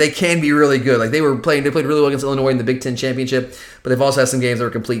teams that they can be really good. Like they played really well against Illinois in the Big Ten championship, but they've also had some games that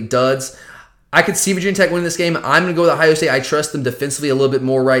were complete duds. I could see Virginia Tech winning this game. I'm going to go with Ohio State. I trust them defensively a little bit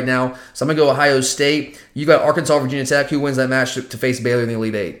more right now, so I'm going to go Ohio State. You got Arkansas, Virginia Tech. Who wins that match to face Baylor in the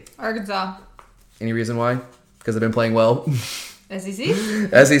Elite Eight? Arkansas. Any reason why? Because they've been playing well. SEC?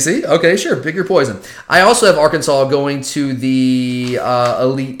 SEC? Okay, sure. Pick your poison. I also have Arkansas going to the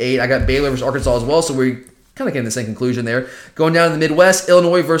Elite Eight. I got Baylor versus Arkansas as well, so we kind kind of came to the same conclusion there. Going down to the Midwest,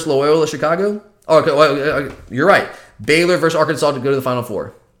 Illinois versus Loyola Chicago. Oh, okay, well, you're right. Baylor versus Arkansas to go to the Final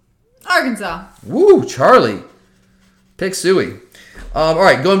Four. Arkansas. Woo, Charlie. Pick Suey. All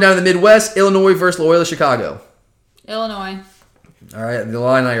right, going down to the Midwest, Illinois versus Loyola Chicago. Illinois. All right, the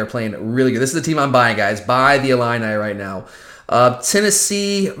Illini are playing really good. This is the team I'm buying, guys. Buy the Illini right now.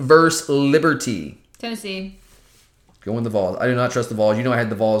 Tennessee versus Liberty. Tennessee. Going the Vols. I do not trust the Vols. You know I had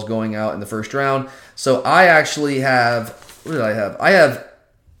the Vols going out in the first round. So I actually have, what did I have? I have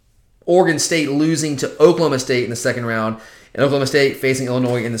Oregon State losing to Oklahoma State in the second round. And Oklahoma State facing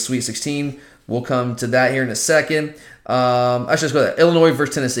Illinois in the Sweet 16. We'll come to that here in a second. I should just go there. Illinois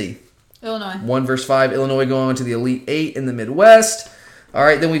versus Tennessee. Illinois. 1 versus 5. Illinois going to the Elite 8 in the Midwest. All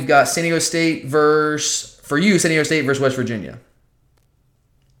right, then we've got San Diego State versus West Virginia.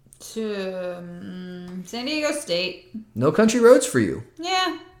 San Diego State. No country roads for you.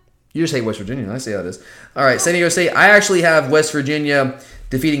 Yeah. You just hate West Virginia. I see how it is. All right, San Diego State. I actually have West Virginia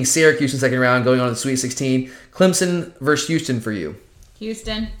defeating Syracuse in the second round, going on to the Sweet 16. Clemson versus Houston for you.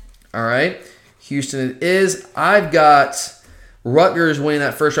 Houston. All right. Houston it is. I've got Rutgers winning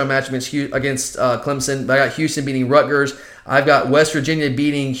that first round match against Clemson. But I got Houston beating Rutgers. I've got West Virginia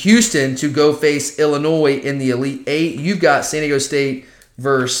beating Houston to go face Illinois in the Elite 8. You've got San Diego State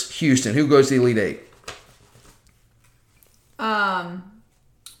versus Houston. Who goes to the Elite 8? San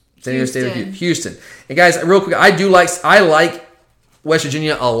Diego State or Houston. And guys, real quick, I like West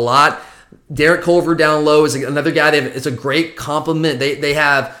Virginia a lot. Derek Culver down low is another guy. It's a great compliment. They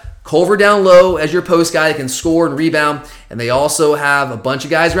have Culver down low as your post guy that can score and rebound. And they also have a bunch of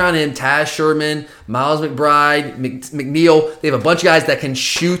guys around him. Taz Sherman, Miles McBride, McNeil. They have a bunch of guys that can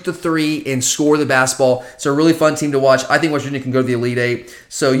shoot the three and score the basketball. It's a really fun team to watch. I think West Virginia can go to the Elite 8.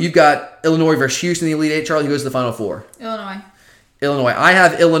 So you've got Illinois versus Houston in the Elite 8. Charlie, who goes to the Final Four? Illinois. I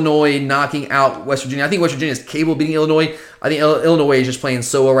have Illinois knocking out West Virginia. I think West Virginia is capable of beating Illinois. I think Illinois is just playing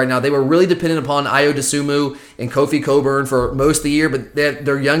so well right now. They were really dependent upon Ayo Dosunmu and Kofi Cockburn for most of the year, but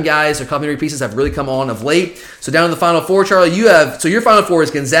their young guys, their complementary pieces have really come on of late. So down to the Final Four, Charlie, your Final Four is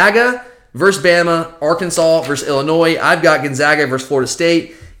Gonzaga versus Bama, Arkansas versus Illinois. I've got Gonzaga versus Florida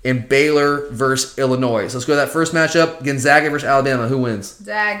State, and Baylor versus Illinois. So let's go to that first matchup, Gonzaga versus Alabama. Who wins?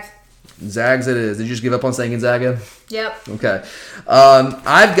 Zags it is. Did you just give up on saying Gonzaga? Yep. Okay.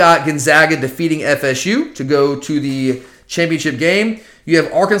 I've got Gonzaga defeating FSU to go to the championship game. You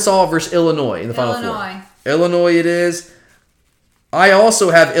have Arkansas versus Illinois in the Final Four. Illinois it is. I also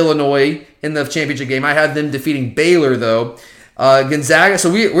have Illinois in the championship game. I have them defeating Baylor, though. Gonzaga.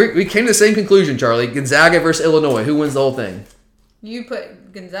 So we came to the same conclusion, Charlie. Gonzaga versus Illinois. Who wins the whole thing? You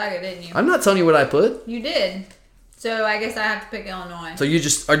put Gonzaga, didn't you? I'm not telling you what I put. You did. So I guess I have to pick Illinois. So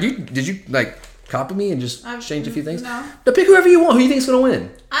did you like copy me and just change a few things? No. But pick whoever you want. Who do you think's gonna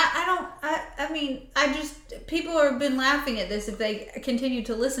win? People have been laughing at this if they continue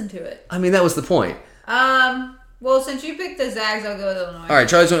to listen to it. I mean, that was the point. Well, since you picked the Zags, I'll go with Illinois. All right,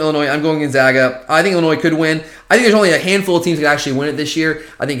 Charlie's going Illinois. I'm going Gonzaga. I think Illinois could win. I think there's only a handful of teams that could actually win it this year.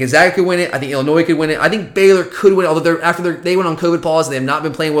 I think Gonzaga could win it. I think Illinois could win it. I think Baylor could win it, although they went on COVID pause and they have not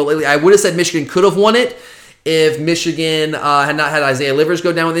been playing well lately. I would have said Michigan could have won it if Michigan had not had Isaiah Livers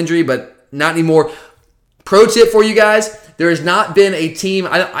go down with injury, but not anymore. Pro tip for you guys, there has not been a team,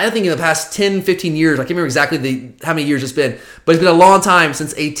 I think in the past 10, 15 years, I can't remember exactly how many years it's been, but it's been a long time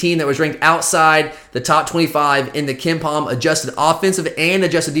since a team that was ranked outside the top 25 in the KenPom adjusted offensive and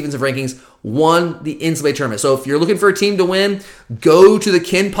adjusted defensive rankings won the NCAA tournament. So if you're looking for a team to win, go to the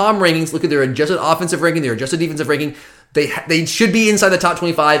KenPom rankings, look at their adjusted offensive ranking, their adjusted defensive ranking. They should be inside the top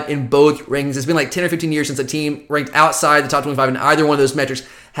 25 in both rankings. It's been like 10 or 15 years since a team ranked outside the top 25 in either one of those metrics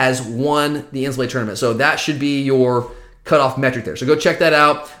has won the NCAA tournament. So that should be your cutoff metric there. So go check that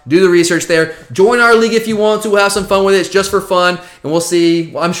out. Do the research there. Join our league if you want to. We'll have some fun with it. It's just for fun. And we'll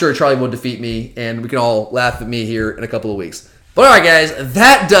see. Well, I'm sure Charlie will defeat me, and we can all laugh at me here in a couple of weeks. But all right, guys,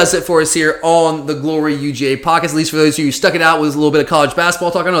 that does it for us here on the Glory UGA podcast, at least for those of you who stuck it out with a little bit of college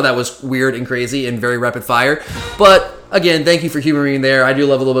basketball talk. I know that was weird and crazy and very rapid fire. But again, thank you for humoring me there. I do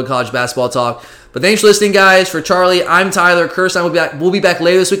love a little bit of college basketball talk. But thanks for listening, guys. For Charlie, I'm Tyler. Kirsten, we'll be back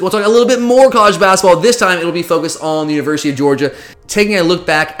later this week. We'll talk a little bit more college basketball. This time, it'll be focused on the University of Georgia, taking a look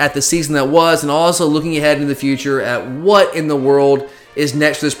back at the season that was and also looking ahead into the future at what in the world is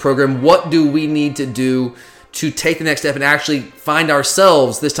next for this program. What do we need to do to take the next step and actually find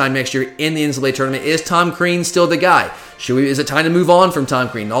ourselves this time next year in the NCAA tournament? Is Tom Crean still the guy? Is it time to move on from Tom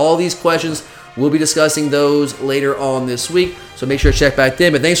Crean? All these questions, we'll be discussing those later on this week. So make sure to check back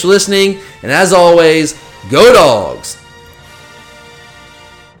then. But thanks for listening. And as always, go Dogs!